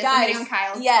 fuck this. Guys, I'm on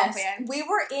Kyle's yes, phone plan. We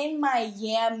were in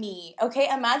Miami. Okay,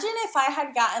 imagine if I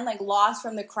had gotten, like, lost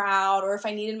from the crowd out, or if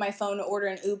I needed my phone to order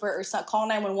an Uber or call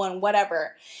 911,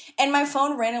 whatever. And my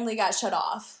phone randomly got shut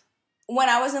off when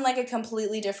I was in like a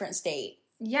completely different state.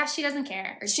 Yeah, she doesn't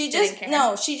care. She just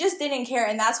didn't care.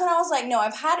 And that's when I was like, no,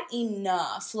 I've had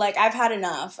enough. Like, I've had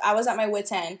enough. I was at my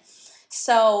wit's end.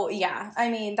 So, yeah, I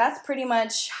mean, that's pretty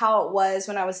much how it was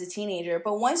when I was a teenager.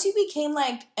 But once you became,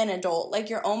 like, an adult,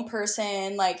 like, your own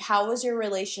person, like, how was your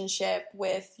relationship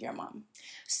with your mom?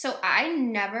 So,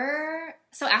 after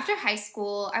high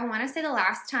school, I want to say the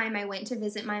last time I went to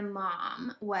visit my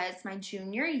mom was my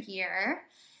junior year.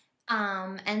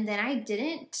 And then I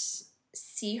didn't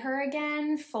see her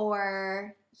again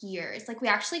for years. Like, we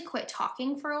actually quit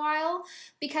talking for a while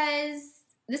because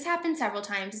this happened several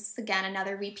times. This is, again,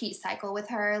 another repeat cycle with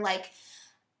her. Like,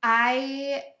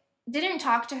 I didn't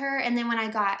talk to her, and then when I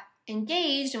got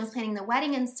engaged and was planning the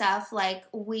wedding and stuff, like,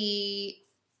 we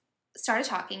started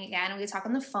talking again. We would talk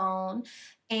on the phone,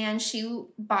 and she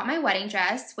bought my wedding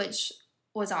dress, which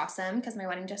was awesome because my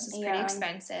wedding dress was pretty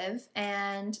expensive,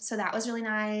 and so that was really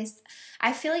nice.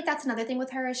 I feel like that's another thing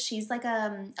with her is she's like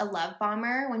a love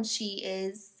bomber when she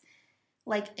is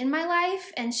like in my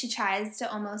life, and she tries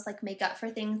to almost like make up for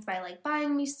things by like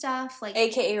buying me stuff, like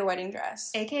AKA your wedding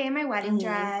dress, AKA my wedding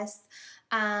dress,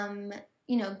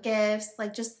 you know, gifts,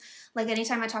 like just like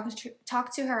anytime I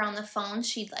talk to her on the phone,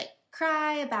 she'd like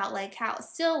cry about like how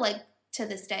still like to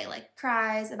this day, like,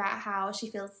 cries about how she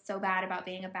feels so bad about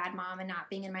being a bad mom and not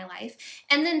being in my life.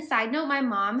 And then, side note, my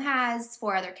mom has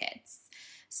 4 other kids.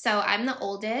 So I'm the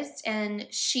oldest, and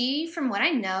she, from what I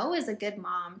know, is a good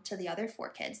mom to the other 4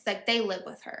 kids. Like, they live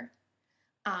with her.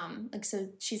 Like, so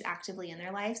she's actively in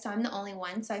their life. So I'm the only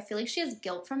one. So I feel like she has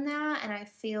guilt from that, and I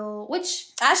feel, which...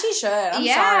 As she should. I'm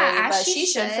sorry, but she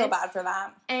should feel bad for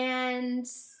that. And...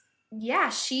 yeah,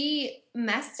 she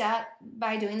messed up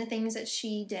by doing the things that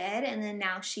she did, and then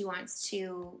now she wants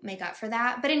to make up for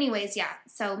that. But anyways, yeah,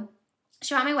 so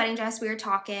she bought my wedding dress. We were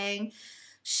talking.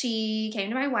 She came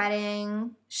to my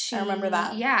wedding. I remember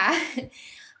that. Yeah.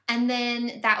 And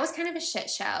then that was kind of a shit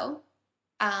show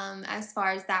as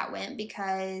far as that went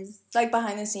because... like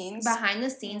behind the scenes? Behind the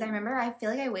scenes. I remember I feel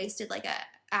like I wasted like an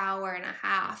hour and a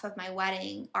half of my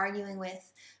wedding arguing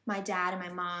with my dad and my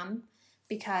mom,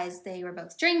 because they were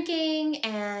both drinking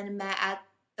and met at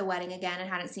the wedding again and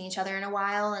hadn't seen each other in a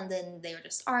while, and then they were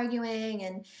just arguing,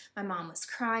 and my mom was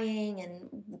crying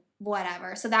and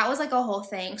whatever. So that was like a whole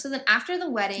thing. So then after the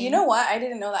wedding... You know what? I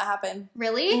didn't know that happened.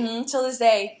 Really? Mm-hmm. Till this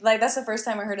day. Like, that's the first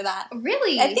time I heard of that.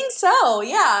 Really? I think so,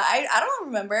 yeah. I don't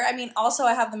remember. I mean, also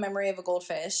I have the memory of a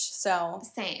goldfish, so...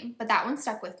 Same. But that one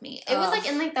stuck with me. It was like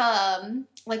in like the...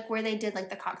 like where they did like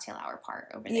the cocktail hour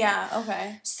part over there. Yeah,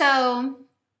 okay. So...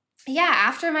 yeah,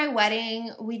 after my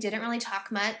wedding, we didn't really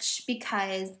talk much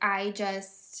because I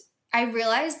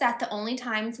realized that the only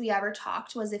times we ever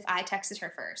talked was if I texted her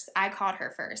first. I called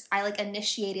her first. I, like,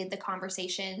 initiated the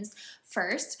conversations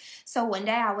first. So one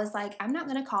day I was like, I'm not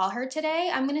going to call her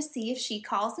today. I'm going to see if she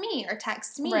calls me or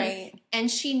texts me. Right. And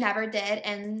she never did,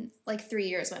 and, like, 3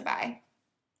 years went by.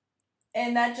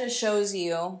 And that just shows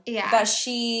you that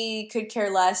she could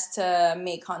care less to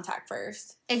make contact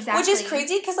first. Exactly. Which is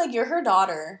crazy because, like, you're her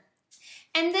daughter.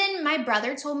 And then my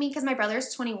brother told me, because my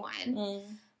brother's 21,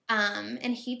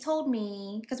 and he told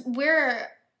me, because we're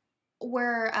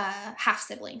half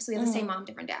siblings, so we have the same mom,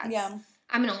 different dads. Yeah.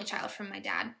 I'm an only child from my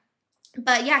dad.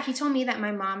 But yeah, he told me that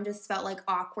my mom just felt like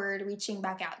awkward reaching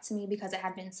back out to me because it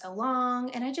had been so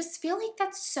long, and I just feel like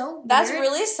that's so weird. That's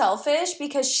really selfish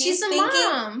because she's thinking,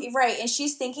 mom. Right, and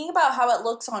she's thinking about how it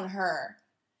looks on her.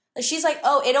 Like, she's like,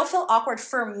 oh, it'll feel awkward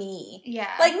for me. Yeah.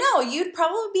 Like, no, you'd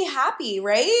probably be happy,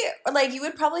 right? Or, like, you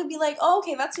would probably be like, oh,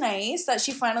 okay, that's nice that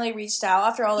she finally reached out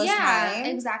after all this time. Yeah,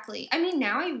 exactly. I mean,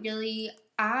 now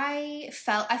I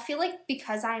feel like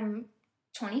because I'm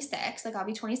 26, like, I'll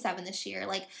be 27 this year,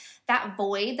 like, that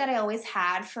void that I always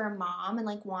had for a mom and,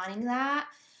 like, wanting that,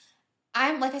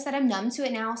 like I said, I'm numb to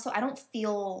it now, so I don't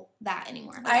feel that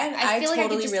anymore. Like, I feel totally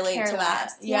like I could relate to that.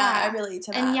 Yeah, I relate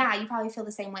to that. And yeah, you probably feel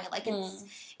the same way. Like,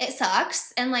 it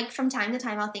sucks, and like from time to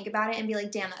time I'll think about it and be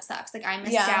like, damn, that sucks. Like, I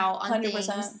missed out on 100%.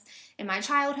 Things in my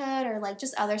childhood or like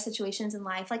just other situations in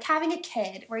life. Like having a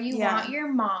kid where you want your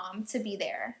mom to be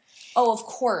there. Oh, of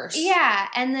course. Yeah,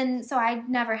 and then so I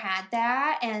never had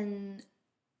that, and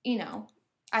you know,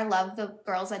 I love the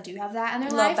girls that do have that in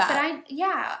their life. But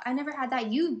I never had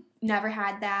that. You never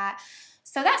had that.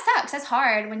 So that sucks. That's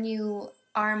hard when you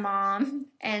are a mom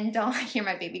and don't hear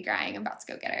my baby crying. I'm about to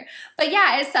go get her. But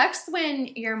yeah, it sucks when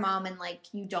you're a mom and like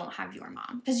you don't have your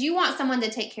mom because you want someone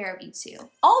to take care of you too.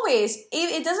 Always.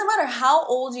 It doesn't matter how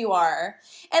old you are.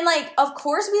 And like, of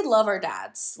course we love our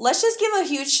dads. Let's just give a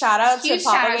huge shout out to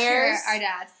Papa Bears. Our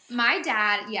dads. My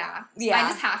dad, yeah. Yeah. I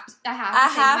have to say,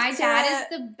 my dad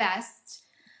is the best.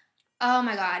 Oh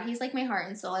my God, he's like my heart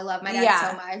and soul. I love my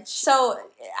dad so much. So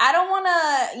I don't want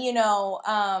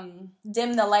to,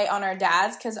 dim the light on our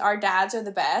dads because our dads are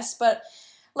the best. But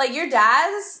like your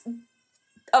dads,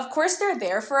 of course they're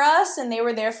there for us and they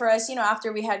were there for us,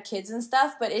 after we had kids and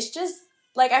stuff. But it's just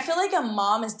like I feel like a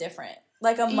mom is different.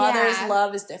 Like a mother's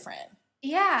love is different.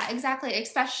 Yeah, exactly.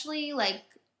 Especially like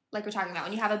we're talking about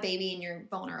when you have a baby and you're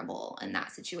vulnerable in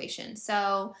that situation.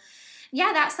 So.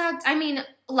 Yeah, that sucked. I mean,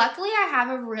 luckily I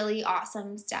have a really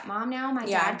awesome stepmom now. My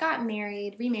dad got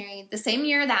remarried the same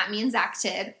year that me and Zach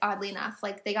did, oddly enough.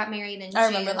 Like, they got married in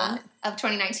June of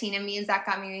 2019, and me and Zach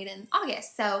got married in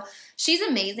August. So, she's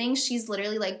amazing. She's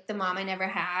literally, like, the mom I never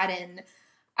had, and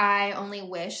I only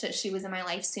wish that she was in my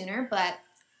life sooner, but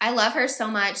I love her so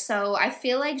much. So, I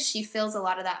feel like she fills a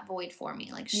lot of that void for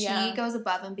me. Like, she goes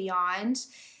above and beyond.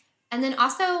 And then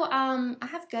also, I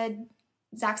have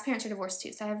Zach's parents are divorced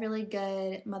too, so I have really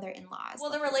good mother-in-laws.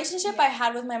 Well, the relationship I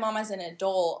had with my mom as an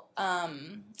adult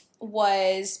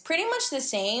was pretty much the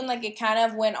same. Like, it kind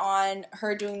of went on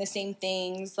her doing the same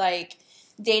things, like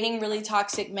dating really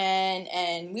toxic men,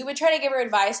 and we would try to give her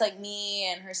advice, like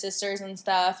me and her sisters and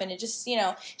stuff, and it just,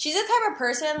 she's the type of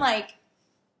person, like,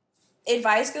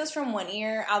 advice goes from one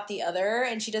ear out the other,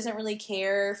 and she doesn't really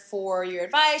care for your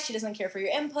advice. She doesn't care for your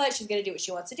input. She's going to do what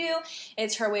she wants to do.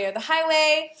 It's her way or the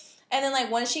highway. And then,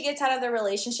 like, once she gets out of the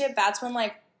relationship, that's when,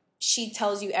 like, she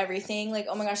tells you everything. Like,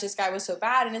 oh, my gosh, this guy was so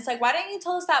bad. And it's like, why didn't you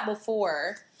tell us that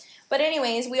before? But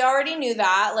anyways, we already knew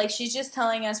that. Like, she's just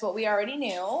telling us what we already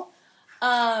knew.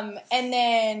 And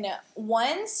then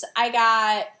once I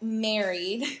got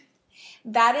married,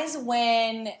 that is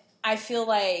when I feel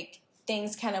like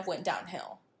things kind of went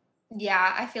downhill.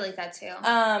 Yeah, I feel like that too.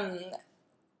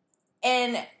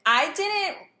 And I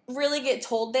didn't really get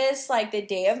told this like the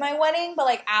day of my wedding, but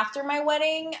like after my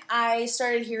wedding I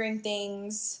started hearing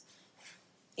things,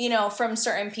 from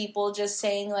certain people just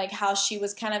saying like how she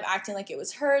was kind of acting like it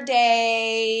was her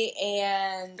day,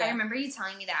 and I remember you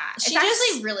telling me that. It's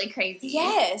actually really crazy.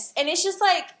 Yes, and it's just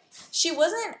like she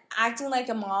wasn't acting like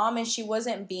a mom, and she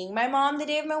wasn't being my mom the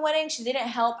day of my wedding. She didn't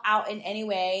help out in any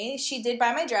way. She did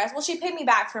buy my dress. Well, she paid me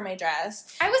back for my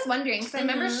dress. I was wondering, because I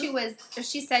remember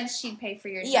she said she'd pay for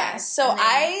your dress. Yes, so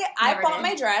I bought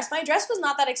my dress. My dress was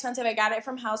not that expensive. I got it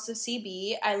from House of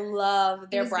CB. I love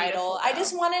their bridal. I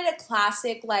just wanted a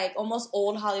classic, like, almost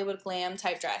old Hollywood glam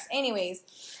type dress. Anyways,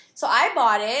 so I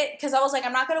bought it because I was like,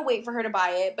 I'm not going to wait for her to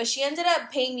buy it. But she ended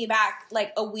up paying me back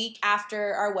like a week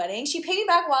after our wedding. She paid me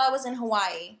back while I was in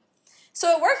Hawaii.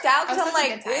 So it worked out because I'm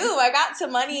like, ooh, I got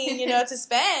some money, to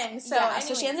spend. So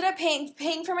so she ended up paying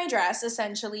for my dress,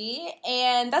 essentially.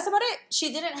 And that's about it.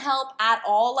 She didn't help at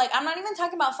all. Like, I'm not even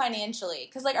talking about financially.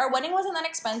 Because, like, our wedding wasn't that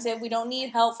expensive. We don't need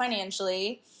help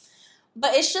financially.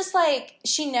 But it's just like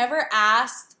she never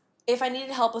asked if I needed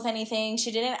help with anything.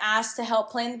 She didn't ask to help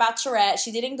plan the bachelorette.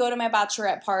 She didn't go to my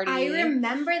bachelorette party. I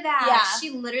remember that. Yeah.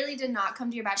 She literally did not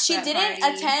come to your bachelorette party. She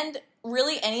didn't attend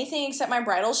really anything except my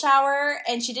bridal shower,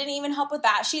 and she didn't even help with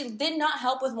that. She did not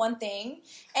help with one thing,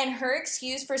 and her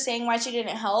excuse for saying why she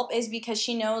didn't help is because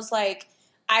she knows, like,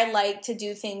 I like to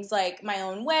do things, like, my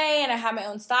own way, and I have my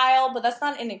own style, but that's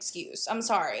not an excuse. I'm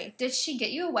sorry. Did she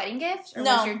get you a wedding gift? Or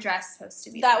was your dress supposed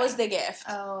to be that was the gift.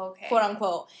 Oh, okay. Quote,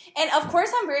 unquote. And, of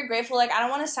course, I'm very grateful. Like, I don't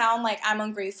want to sound like I'm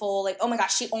ungrateful. Like, oh, my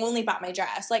gosh, she only bought my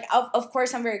dress. Like, of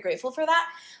course, I'm very grateful for that.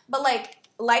 But,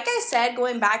 like I said,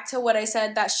 going back to what I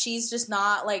said, that she's just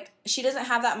not, like, she doesn't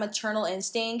have that maternal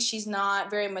instinct. She's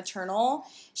not very maternal.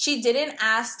 She didn't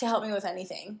ask to help me with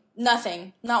anything.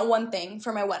 Nothing. Not one thing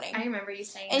for my wedding. I remember you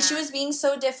saying and that. She was being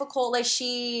so difficult. Like,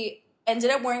 she ended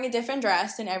up wearing a different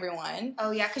dress than everyone.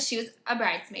 Oh, yeah, because she was a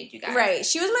bridesmaid, you guys. Right.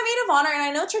 She was my maid of honor, and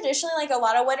I know traditionally, like, a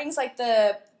lot of weddings, like,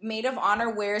 the maid of honor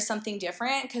wears something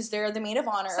different because they're the maid of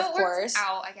honor, so of course. So it works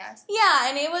out, I guess. Yeah,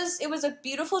 and it was a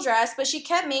beautiful dress, but she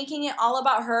kept making it all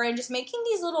about her and just making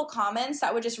these little comments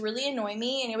that would just really annoy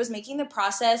me, and it was making the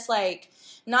process, like,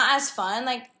 not as fun.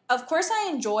 Like, of course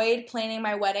I enjoyed planning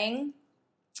my wedding,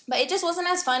 but it just wasn't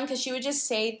as fun because she would just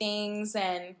say things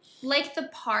and... Like, the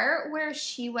part where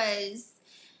she was...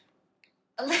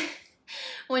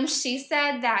 when she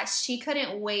said that she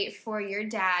couldn't wait for your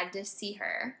dad to see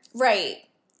her. Right.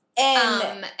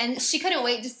 And she couldn't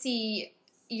wait to see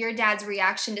your dad's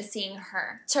reaction to seeing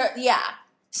her. Yeah.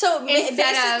 So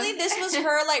basically, this was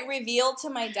her, like, reveal to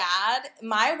my dad,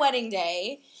 my wedding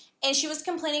day, and she was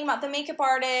complaining about the makeup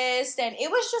artist, and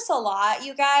it was just a lot,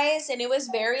 you guys, and it was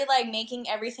very, like, making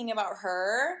everything about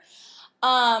her.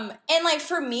 And, like,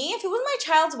 for me, if it was my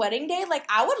child's wedding day, like,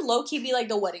 I would low-key be, like,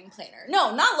 the wedding planner.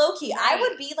 No, not low-key. Right. I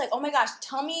would be like, oh, my gosh,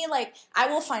 tell me, like, I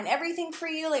will find everything for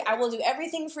you. Like, I will do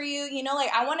everything for you. You know,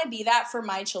 like, I want to be that for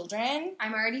my children.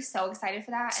 I'm already so excited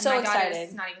for that. And so my excited.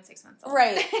 daughter's not even 6 months old.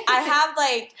 Right. I have,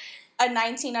 like, a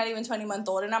 19, not even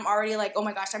 20-month-old, and I'm already like, oh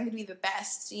my gosh, I'm gonna be the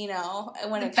best, you know,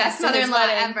 when it comes to mother-in-law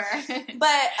ever.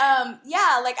 But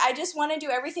yeah, like, I just want to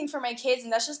do everything for my kids,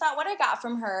 and that's just not what I got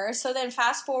from her. So then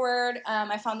fast forward,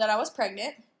 I found out I was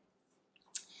pregnant.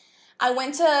 I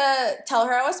went to tell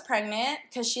her I was pregnant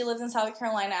because she lived in South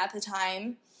Carolina at the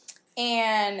time,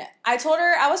 and I told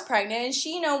her I was pregnant, and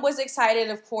she, you know, was excited,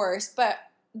 of course, but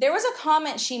there was a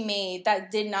comment she made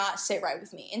that did not sit right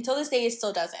with me. Until this day, it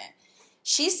still doesn't.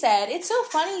 She said, it's so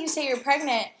funny you say you're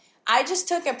pregnant. I just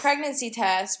took a pregnancy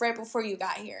test right before you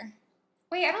got here.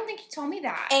 Wait, I don't think you told me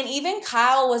that. And even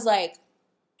Kyle was like...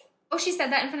 Oh, she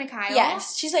said that in front of Kyle?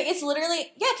 Yes. She's like, it's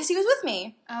literally... Yeah, because he was with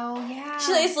me. Oh, yeah. She's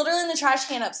like, it's literally in the trash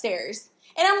can upstairs.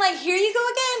 And I'm like, here you go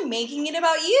again, making it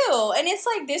about you. And it's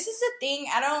like, this is the thing.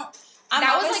 That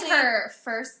was like her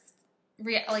first...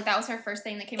 that was her first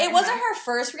thing that came out. It wasn't her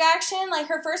first reaction. Like,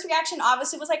 her first reaction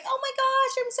obviously was like, oh my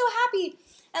gosh, I'm so happy.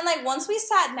 And, like, once we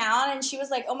sat down and she was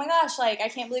like, oh, my gosh, like, I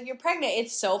can't believe you're pregnant.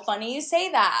 It's so funny you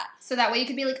say that. So that way you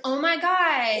could be like, oh, my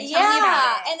God. Yeah. Tell me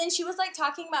about it. And then she was, like,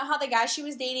 talking about how the guy she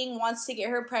was dating wants to get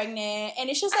her pregnant. And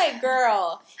it's just like,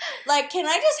 girl, like, can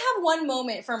I just have one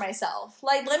moment for myself?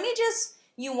 Like, let me just,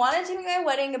 you wanted to make my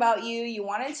wedding about you. You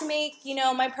wanted to make, you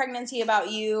know, my pregnancy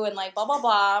about you and, like, blah, blah,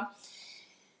 blah.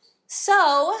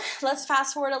 So let's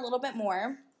fast forward a little bit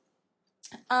more.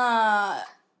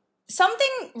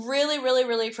 Something really, really,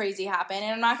 really crazy happened,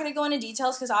 and I'm not going to go into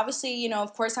details because obviously, you know,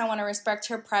 of course I want to respect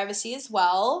her privacy as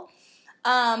well,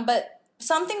 but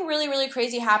something really, really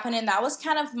crazy happened, and that was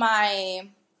kind of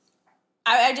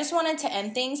I just wanted to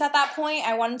end things at that point.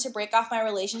 I wanted to break off my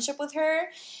relationship with her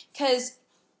because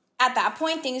at that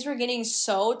point, things were getting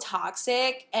so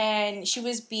toxic, and she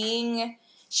was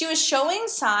showing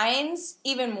signs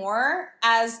even more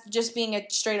as just being a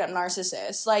straight-up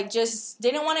narcissist. Like, just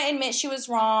didn't want to admit she was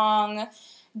wrong,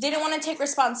 didn't want to take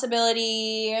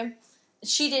responsibility.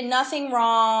 She did nothing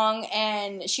wrong,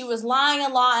 and she was lying a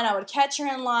lot, and I would catch her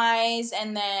in lies,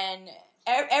 and then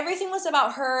everything was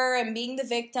about her and being the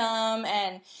victim,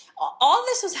 and all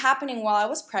this was happening while I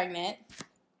was pregnant.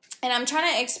 And I'm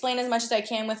trying to explain as much as I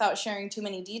can without sharing too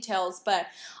many details, but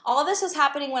all this was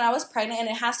happening when I was pregnant, and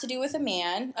it has to do with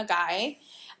a guy.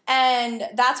 And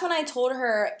that's when I told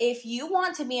her, if you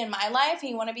want to be in my life and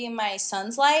you want to be in my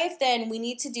son's life, then we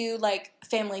need to do, like,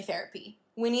 family therapy.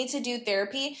 We need to do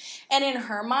therapy. And in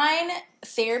her mind,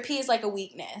 therapy is like a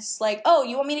weakness. Like, oh,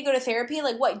 you want me to go to therapy?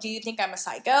 Like, what? Do you think I'm a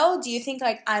psycho? Do you think,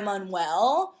 like, I'm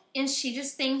unwell? And she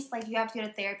just thinks, like, you have to go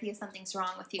to therapy if something's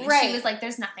wrong with you. And right. She was like,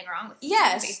 there's nothing wrong with you.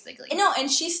 Yes. Basically. No,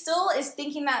 and she still is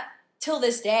thinking that till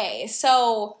this day.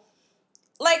 So,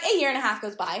 like, a year and a half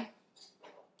goes by.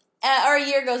 Or a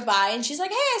year goes by, and she's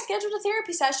like, hey, I scheduled a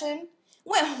therapy session.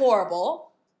 Went horrible.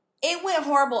 It went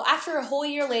horrible. After a whole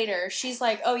year later, she's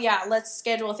like, oh, yeah, let's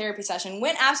schedule a therapy session.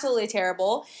 Went absolutely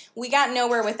terrible. We got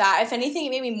nowhere with that. If anything, it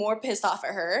made me more pissed off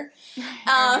at her.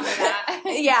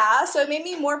 Yeah, so it made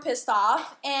me more pissed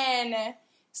off. And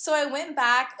so I went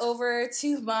back over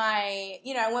to I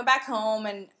went back home,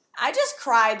 and I just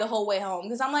cried the whole way home.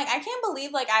 Because I'm like, I can't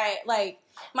believe,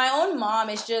 my own mom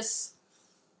is just,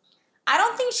 I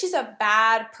don't think she's a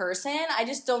bad person. I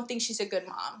just don't think she's a good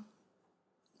mom.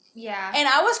 Yeah. And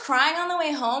I was crying on the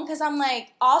way home because I'm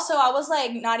like, also, I was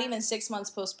like not even 6 months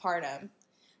postpartum.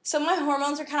 So my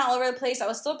hormones were kind of all over the place. I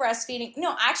was still breastfeeding.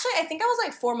 No, actually, I think I was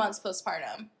like 4 months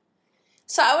postpartum.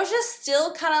 So I was just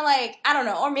still kind of like, I don't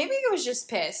know, or maybe I was just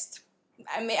pissed.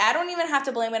 I mean, I don't even have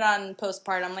to blame it on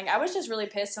postpartum. Like, I was just really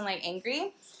pissed and like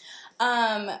angry.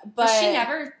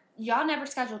 But y'all never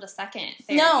scheduled a second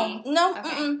therapy? No.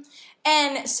 Okay.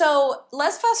 And so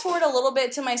let's fast forward a little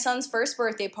bit to my son's first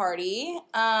birthday party.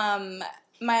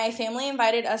 My family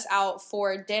invited us out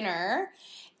for dinner,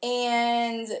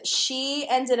 and she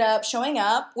ended up showing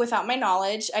up without my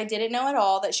knowledge. I didn't know at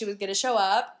all that she was going to show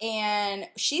up, and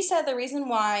she said the reason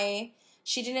why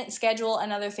she didn't schedule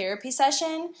another therapy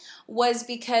session was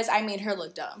because I made her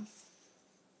look dumb.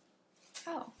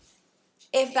 Oh.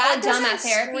 If that doesn't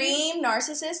scream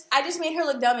narcissist, I just made her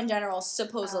look dumb in general,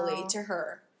 supposedly, to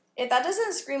her. If that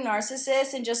doesn't scream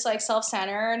narcissist and just, like,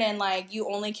 self-centered and, like, you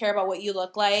only care about what you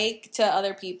look like to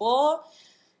other people,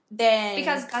 then...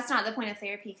 Because that's not the point of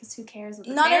therapy, because who cares what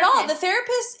the Not at all. The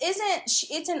therapist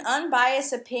isn't... It's an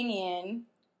unbiased opinion.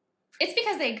 It's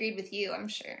because they agreed with you, I'm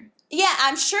sure. Yeah,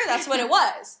 I'm sure that's what it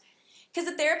was. because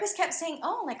the therapist kept saying,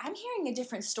 oh, like, I'm hearing a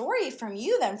different story from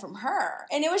you than from her.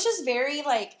 And it was just very,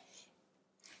 like,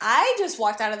 I just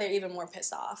walked out of there even more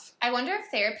pissed off. I wonder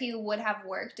if therapy would have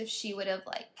worked if she would have,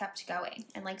 like, kept going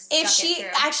and, like, if she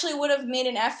actually would have made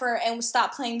an effort and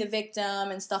stopped playing the victim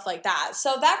and stuff like that.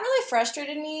 So that really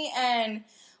frustrated me, and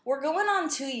we're going on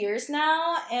 2 years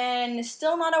now, and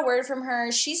still not a word from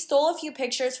her. She stole a few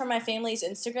pictures from my family's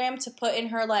Instagram to put in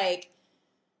her, like,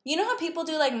 you know how people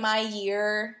do, like, my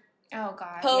year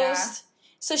post? Yeah.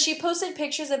 So she posted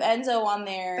pictures of Enzo on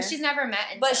there. But she's never met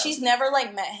Enzo. But she's never,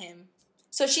 like, met him.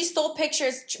 So she stole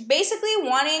pictures, basically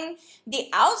wanting the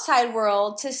outside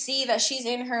world to see that she's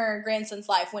in her grandson's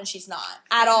life when she's not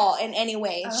at all in any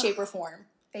way, shape, or form.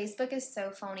 Facebook is so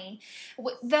phony.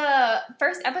 The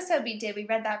first episode we did, we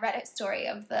read that Reddit story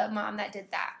of the mom that did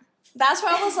that. That's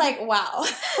where I was like, wow.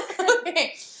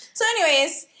 Okay. So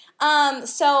anyways,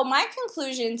 so my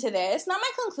conclusion to this, not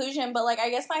my conclusion, but like I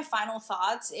guess my final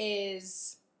thoughts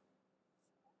is...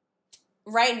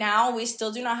 right now, we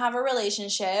still do not have a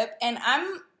relationship, and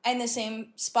I'm in the same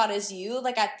spot as you.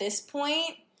 Like, at this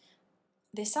point,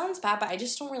 this sounds bad, but I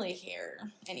just don't really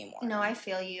care anymore. No, I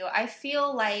feel you. I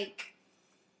feel like,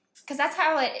 because that's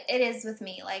how it is with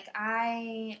me. Like,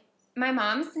 my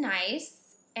mom's nice,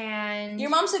 and... your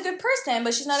mom's a good person,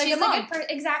 but she's not a good mom.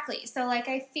 Exactly. So, like,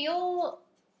 I feel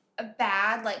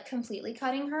bad, like, completely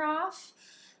cutting her off.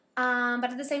 But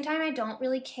at the same time, I don't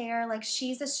really care. Like,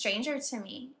 she's a stranger to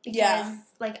me because,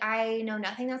 like, I know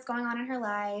nothing that's going on in her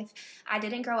life. I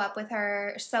didn't grow up with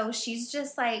her. So she's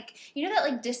just, like, you know that,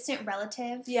 like, distant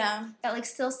relative? Yeah. That, like,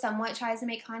 still somewhat tries to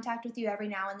make contact with you every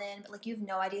now and then, but, like, you have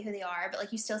no idea who they are. But,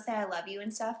 like, you still say I love you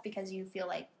and stuff because you feel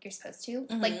like you're supposed to.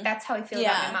 Mm-hmm. Like, that's how I feel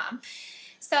about my mom.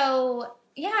 So,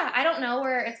 yeah, I don't know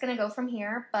where it's going to go from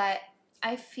here, but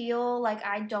I feel like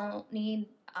I don't need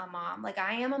a mom. Like,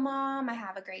 I am a mom. I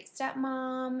have a great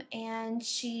stepmom, and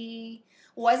she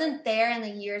wasn't there in the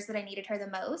years that I needed her the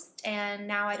most, and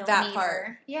now I don't need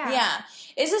her. Yeah.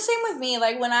 It's the same with me.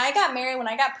 Like, when I got married, when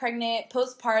I got pregnant,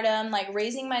 postpartum, like,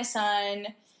 raising my son,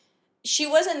 she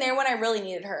wasn't there when I really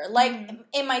needed her. Like,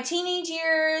 in my teenage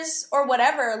years or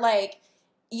whatever, like,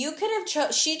 you could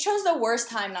have she chose the worst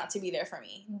time not to be there for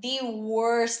me. The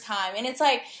worst time. And it's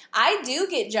like, I do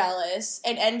get jealous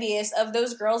and envious of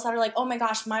those girls that are like, oh my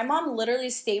gosh, my mom literally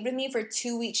stayed with me for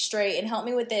 2 weeks straight and helped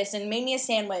me with this and made me a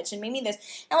sandwich and made me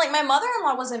this. And like, my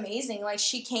mother-in-law was amazing. Like,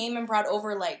 she came and brought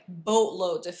over like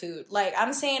boatloads of food. Like,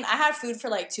 I'm saying I had food for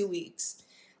like 2 weeks.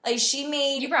 Like, she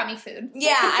made... You brought me food.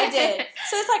 Yeah, I did.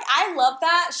 So it's like, I love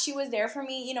that. She was there for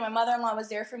me. You know, my mother-in-law was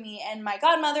there for me. And my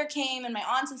godmother came and my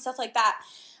aunts and stuff like that.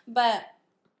 But,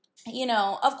 you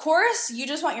know, of course, you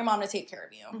just want your mom to take care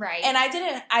of you. Right. And I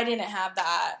didn't have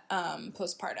that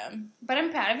postpartum. But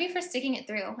I'm proud of you for sticking it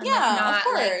through. And yeah, like, not, of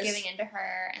course. Like, giving in to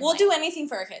her. And, we'll do anything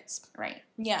for our kids. Right.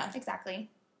 Yeah.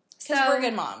 Exactly. Because we're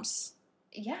good moms.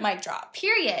 Yeah. Mic drop.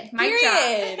 Period. Mic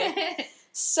drop.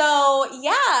 So,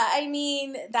 yeah, I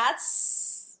mean,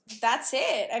 that's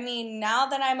it. I mean, now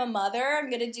that I'm a mother, I'm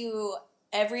going to do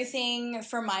everything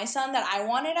for my son that I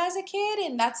wanted as a kid,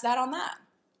 and that's that on that.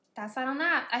 That's that on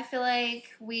that. I feel like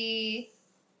we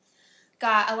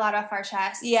got a lot off our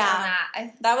chest. Yeah. On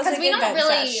that. That was a good because we don't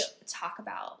really sesh. talk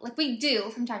about, like, we do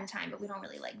from time to time, but we don't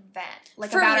really, like, vent.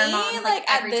 Like, for about me, our moms, like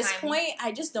every at this time. point,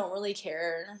 I just don't really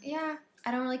care. Yeah. I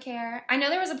don't really care. I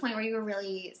know there was a point where you were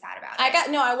really sad about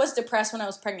it. I was depressed when I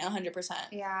was pregnant 100%.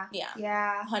 Yeah. Yeah.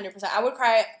 Yeah. 100%. I would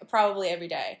cry probably every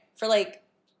day for like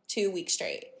 2 weeks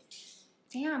straight.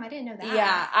 Damn, I didn't know that.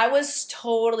 Yeah, I was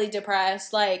totally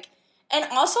depressed. Like, and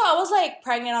also I was like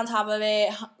pregnant on top of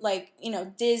it, like, you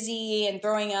know, dizzy and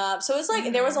throwing up. So it's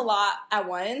like there was a lot at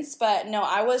once, but no,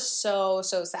 I was so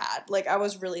sad. Like, I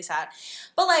was really sad.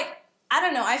 But like, I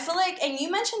don't know. I feel like, and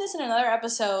you mentioned this in another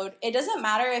episode, it doesn't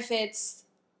matter if it's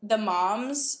the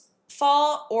mom's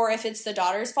fault or if it's the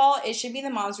daughter's fault. It should be the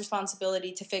mom's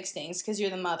responsibility to fix things because you're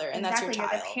the mother and that's your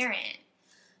child. You're the parent.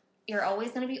 You're always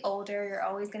going to be older. You're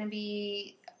always going to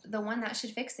be the one that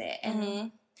should fix it.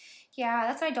 And yeah,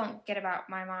 that's what I don't get about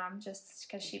my mom, just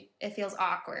because it feels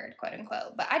awkward, quote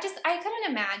unquote. But I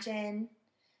couldn't imagine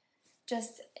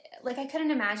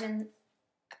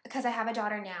because I have a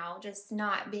daughter now, just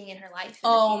not being in her life.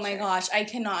 Oh my gosh, I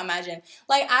cannot imagine.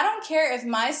 Like, I don't care if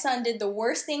my son did the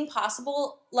worst thing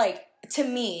possible, like,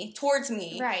 towards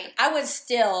me. Right. I would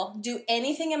still do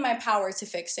anything in my power to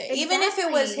fix it. Exactly. Even if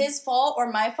it was his fault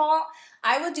or my fault,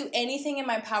 I would do anything in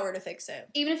my power to fix it.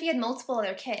 Even if he had multiple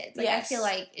other kids. Like, yes. I feel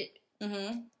like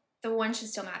the one should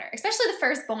still matter. Especially the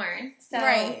firstborn. So.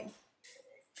 Right.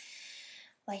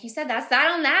 like you said, that's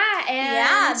that on that. And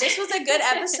yeah, this was a good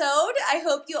episode. I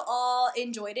hope you all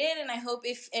enjoyed it, and I hope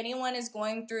if anyone is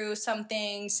going through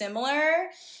something similar,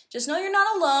 just know you're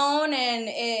not alone, and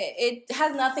it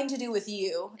has nothing to do with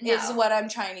you, is what I'm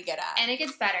trying to get at. And it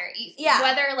gets better. Yeah.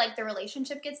 Whether, like, the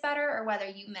relationship gets better or whether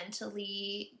you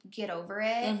mentally get over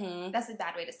it. That's a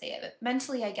bad way to say it, but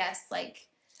mentally, I guess, like...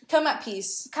 Come at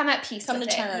peace. Come to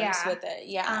terms with it.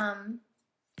 Yeah.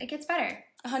 It gets better.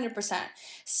 100%.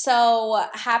 So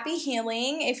happy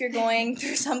healing if you're going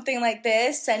through something like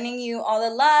this. Sending you all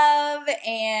the love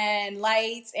and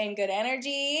lights and good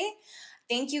energy.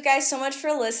 Thank you guys so much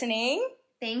for listening.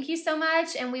 Thank you so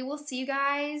much, and we will see you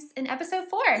guys in episode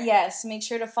 4. Yes, make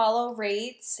sure to follow,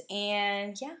 rate,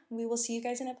 and yeah, we will see you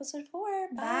guys in episode 4.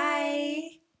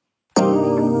 Bye.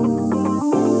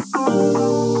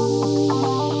 Bye.